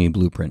Belonging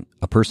Blueprint,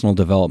 a personal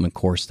development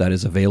course that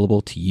is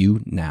available to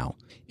you now.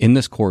 In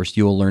this course,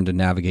 you will learn to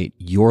navigate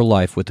your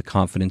life with the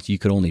confidence you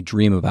could only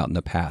dream about in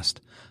the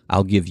past.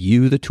 I'll give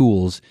you the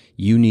tools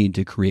you need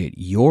to create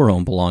your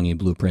own belonging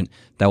blueprint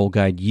that will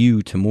guide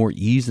you to more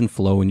ease and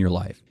flow in your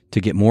life. To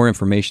get more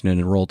information and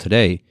enroll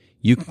today,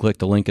 you can click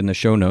the link in the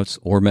show notes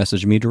or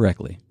message me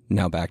directly.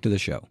 Now back to the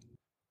show.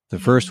 The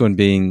first one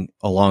being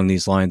along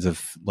these lines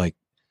of like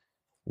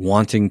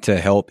wanting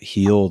to help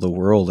heal the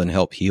world and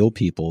help heal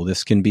people.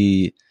 This can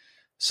be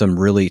some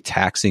really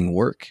taxing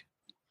work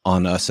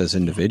on us as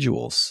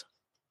individuals.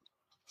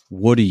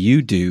 What do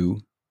you do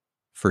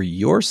for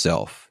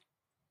yourself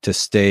to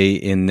stay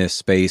in this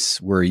space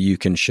where you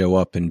can show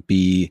up and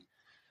be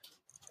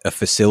a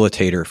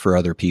facilitator for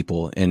other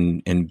people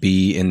and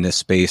be in this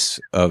space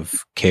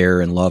of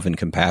care and love and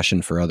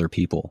compassion for other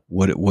people?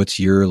 What's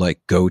your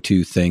like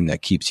go-to thing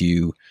that keeps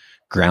you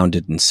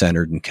grounded and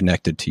centered and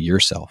connected to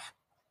yourself?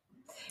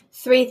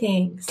 Three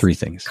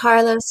things.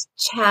 Carlos,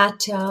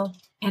 Chato,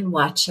 and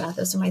Watcha.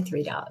 Those are my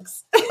 3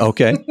 dogs.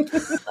 Okay.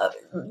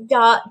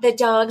 The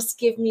dogs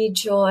give me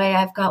joy.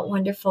 I've got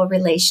wonderful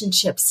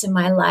relationships in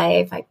my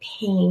life. I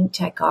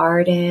paint, I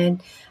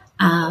garden.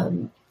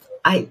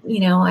 I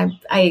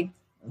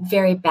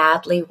very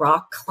badly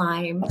rock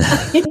climb.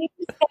 Things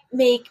that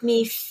make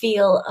me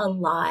feel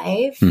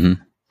alive.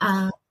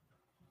 Mm-hmm.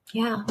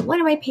 One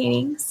of my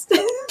paintings.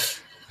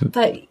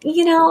 But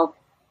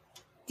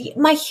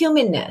my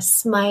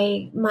humanness,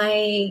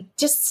 my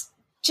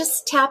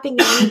just tapping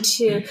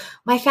into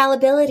my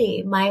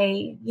fallibility,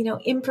 my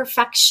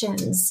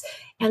imperfections,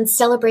 and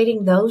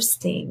celebrating those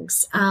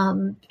things,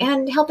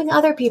 and helping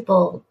other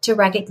people to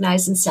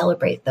recognize and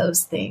celebrate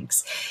those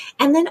things,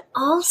 and then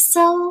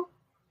also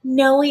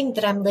knowing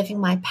that I'm living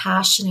my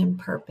passion and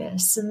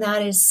purpose, and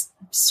that is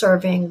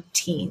serving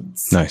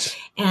teens. Nice.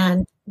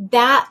 And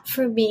that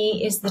for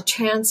me is the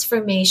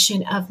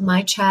transformation of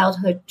my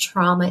childhood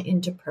trauma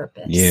into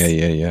purpose.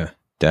 Yeah.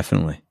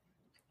 Definitely.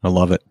 I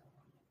love it.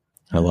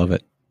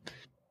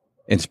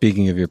 And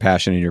speaking of your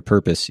passion and your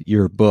purpose,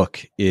 your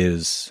book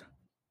is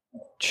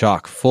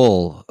chock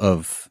full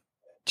of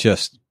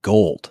just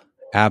gold,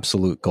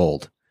 absolute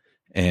gold.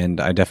 And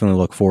I definitely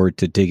look forward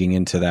to digging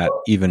into that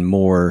even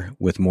more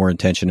with more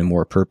intention and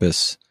more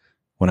purpose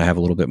when I have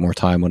a little bit more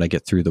time when I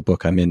get through the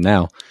book I'm in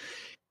now.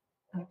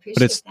 I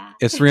appreciate that.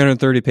 It's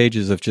 330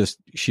 pages of just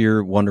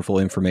sheer wonderful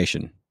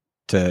information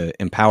to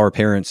empower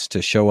parents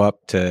to show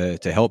up, to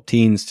help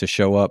teens to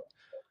show up.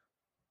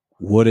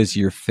 What is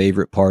your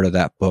favorite part of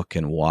that book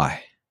and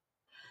why?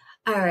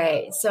 All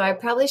right. So I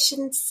probably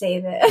shouldn't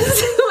say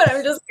this, but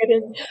I'm just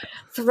going to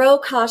throw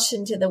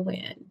caution to the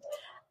wind.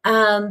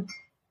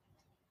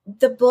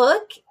 The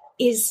book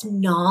is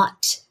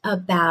not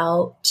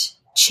about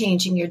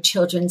changing your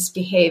children's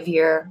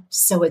behavior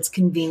so it's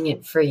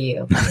convenient for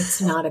you.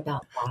 It's not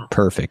about that.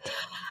 Perfect.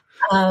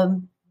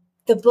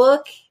 The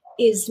book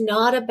is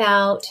not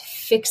about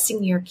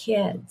fixing your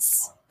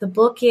kids. The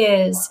book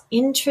is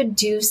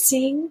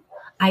introducing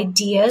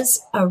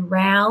ideas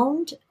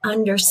around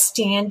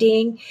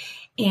understanding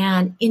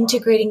and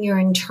integrating your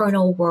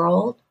internal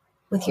world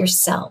with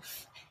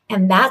yourself.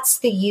 And that's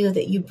the you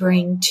that you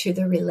bring to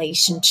the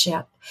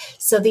relationship.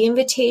 So the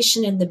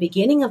invitation in the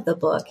beginning of the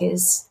book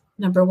is,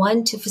 number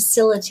 1, to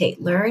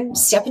facilitate, learn,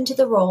 step into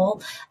the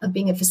role of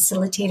being a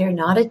facilitator,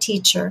 not a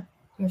teacher.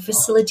 You're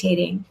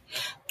facilitating,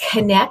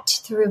 connect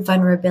through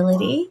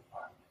vulnerability.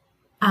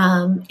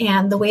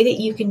 And the way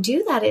that you can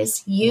do that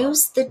is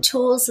use the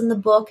tools in the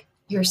book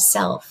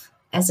yourself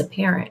as a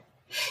parent.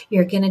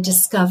 You're going to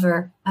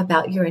discover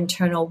about your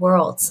internal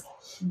worlds.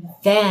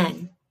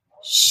 Then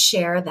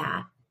share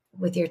that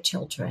with your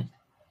children.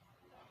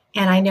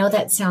 And I know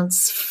that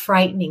sounds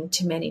frightening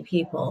to many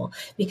people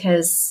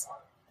because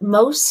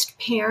most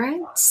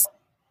parents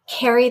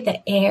carry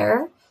the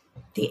air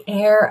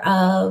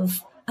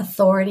of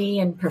authority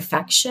and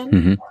perfection.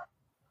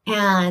 Mm-hmm.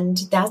 And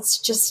that's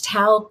just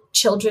how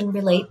children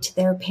relate to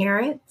their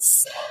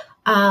parents.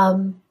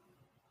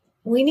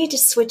 We need to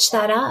switch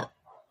that up.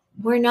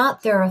 We're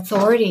not their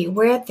authority.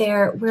 We're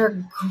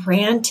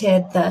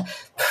granted the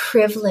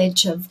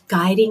privilege of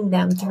guiding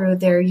them through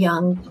their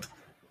young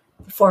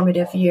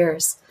formative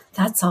years.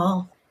 That's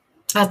all.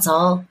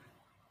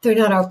 They're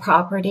not our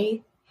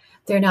property.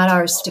 They're not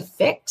ours to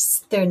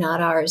fix. They're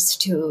not ours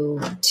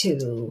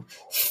to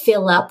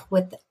fill up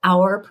with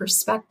our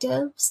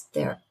perspectives.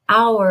 They're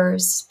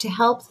ours to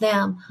help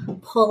them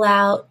pull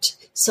out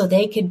so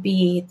they could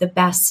be the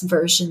best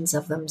versions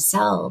of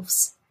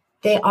themselves.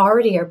 They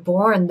already are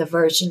born the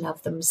version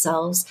of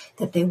themselves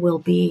that they will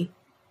be.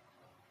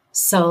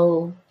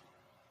 So,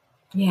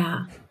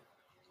 yeah,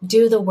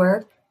 do the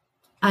work,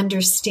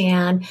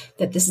 understand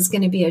that this is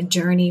going to be a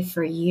journey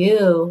for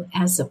you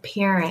as a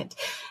parent.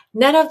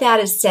 None of that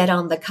is said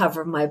on the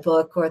cover of my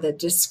book or the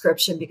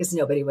description because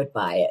nobody would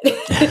buy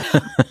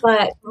it.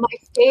 But my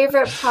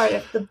favorite part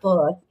of the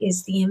book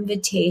is the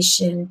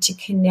invitation to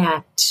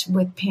connect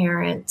with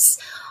parents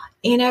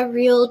in a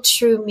real,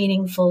 true,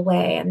 meaningful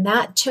way. And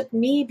that took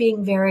me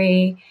being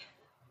very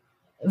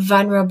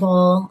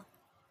vulnerable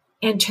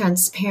and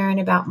transparent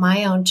about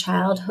my own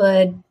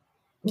childhood,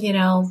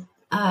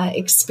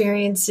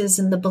 experiences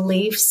and the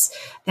beliefs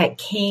that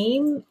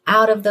came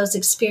out of those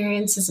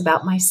experiences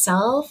about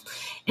myself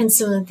and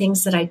some of the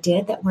things that I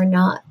did that were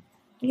not,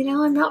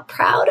 I'm not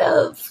proud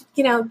of,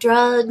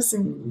 drugs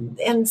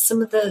and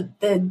some of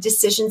the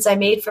decisions I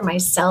made for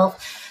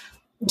myself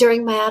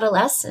during my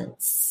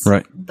adolescence.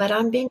 Right. But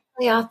I'm being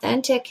really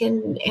authentic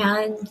and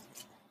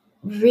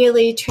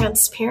really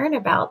transparent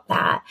about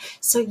that.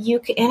 So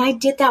and I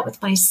did that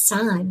with my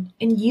son,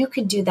 and you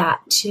could do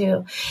that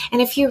too.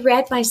 And if you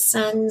read my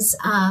son's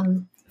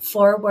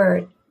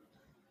foreword,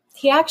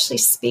 he actually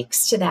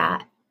speaks to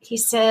that. He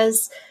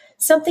says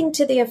something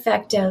to the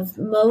effect of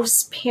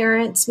most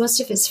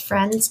of his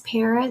friends'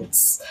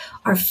 parents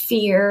are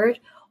feared,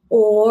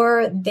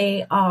 or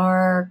they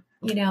are,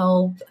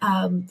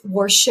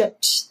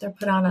 worshipped. They're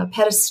put on a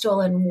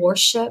pedestal and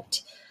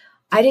worshipped.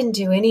 I didn't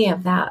do any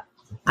of that.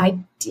 I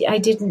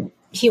didn't,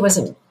 he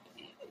wasn't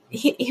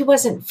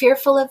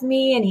fearful of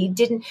me, and he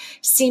didn't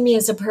see me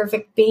as a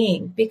perfect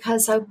being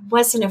because I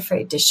wasn't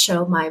afraid to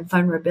show my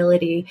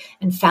vulnerability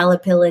and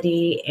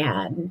fallibility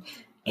and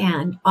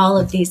all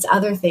of these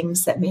other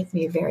things that make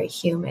me very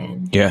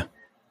human. Yeah.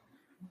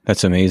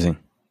 That's amazing.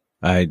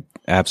 I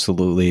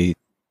absolutely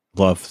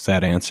love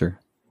that answer.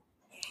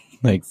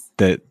 Like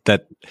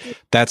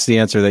that's the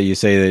answer that you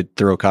say, that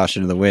throw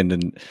caution to the wind.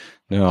 And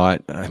no, I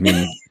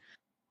mean,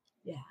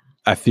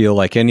 I feel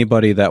like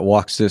anybody that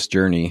walks this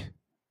journey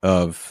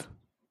of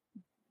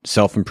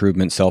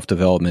self-improvement,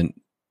 self-development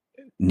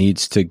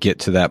needs to get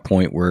to that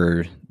point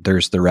where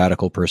there's the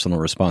radical personal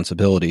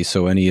responsibility.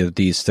 So any of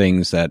these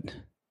things that,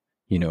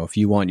 if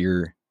you want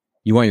your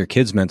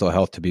kids' mental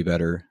health to be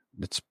better,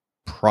 it's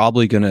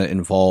probably going to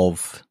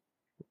involve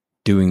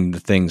doing the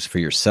things for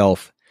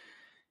yourself.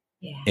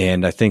 Yeah.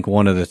 And I think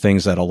one of the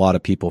things that a lot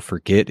of people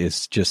forget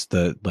is just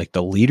the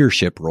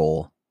leadership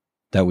role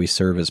that we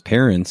serve as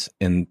parents,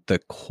 and the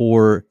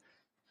core,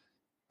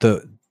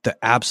 the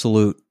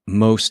absolute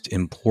most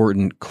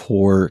important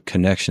core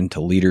connection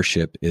to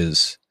leadership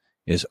is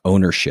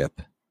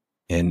ownership,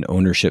 and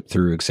ownership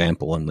through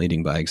example and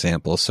leading by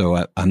example.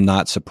 So I'm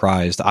not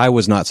surprised. I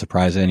was not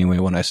surprised anyway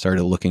when I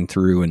started looking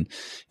through and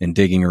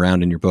digging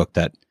around in your book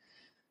that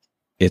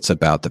it's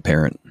about the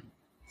parent.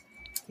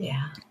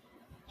 Yeah.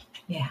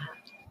 Yeah.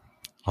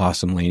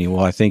 Awesome, Lainie.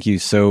 Well, I thank you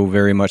so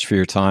very much for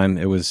your time.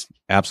 It was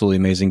absolutely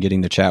amazing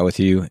getting to chat with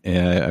you. I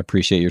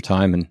appreciate your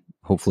time, and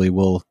hopefully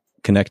we'll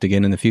connect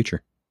again in the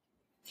future.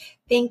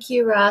 Thank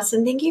you, Ross.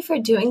 And thank you for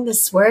doing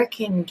this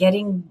work and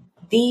getting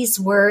these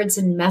words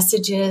and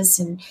messages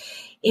and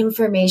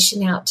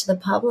information out to the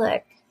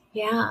public.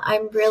 Yeah,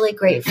 I'm really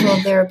grateful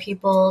there are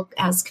people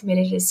as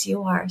committed as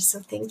you are.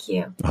 So thank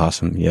you.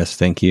 Awesome. Yes,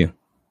 thank you.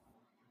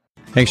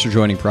 Thanks for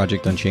joining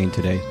Project Unchained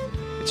today.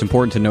 It's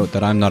important to note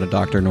that I'm not a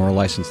doctor nor a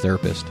licensed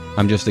therapist.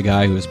 I'm just a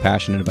guy who is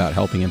passionate about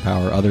helping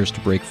empower others to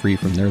break free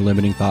from their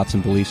limiting thoughts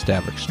and beliefs to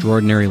have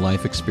extraordinary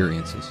life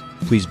experiences.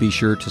 Please be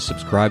sure to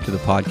subscribe to the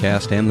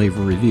podcast and leave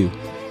a review.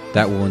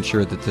 That will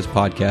ensure that this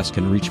podcast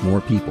can reach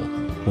more people.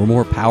 We're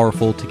more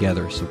powerful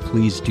together, so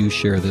please do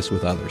share this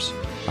with others.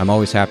 I'm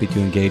always happy to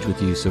engage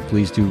with you, so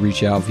please do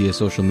reach out via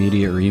social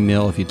media or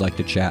email if you'd like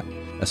to chat.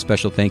 A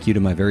special thank you to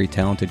my very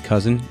talented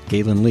cousin,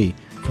 Galen Lee,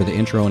 for the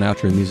intro and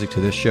outro music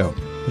to this show.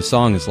 The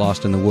song is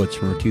Lost in the Woods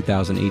from her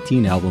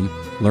 2018 album,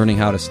 Learning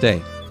How to Stay.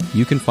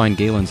 You can find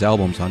Galen's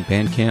albums on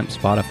Bandcamp,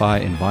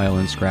 Spotify, and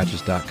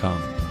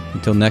violinscratches.com.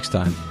 Until next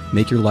time,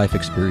 make your life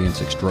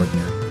experience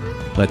extraordinary.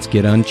 Let's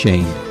get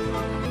unchained.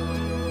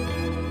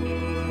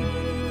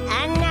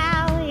 And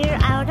now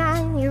you're out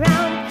on your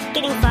own,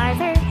 getting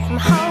farther from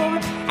home.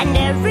 And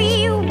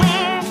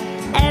everywhere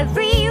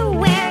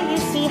you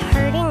see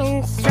hurting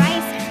and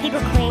strife. People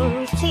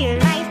cling to your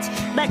light,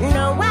 but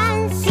no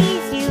one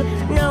sees you,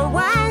 no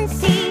one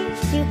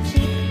sees you.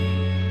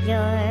 Keep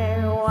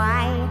your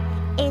why,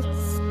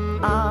 it's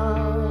all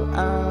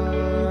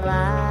a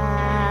lie.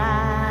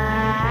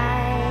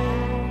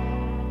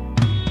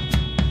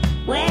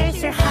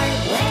 Where's your heart?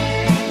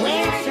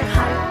 Where's your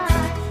heart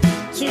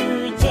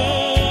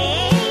today?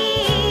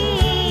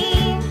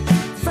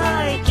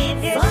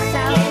 Forgive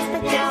yourself,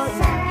 but don't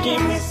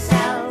give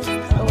yourself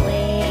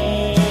away.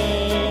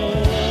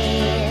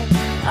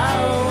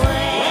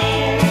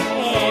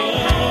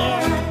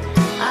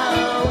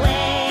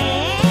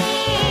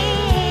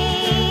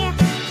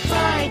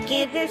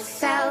 Forgive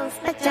yourself,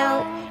 but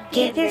don't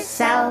give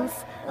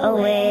yourself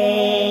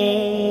away.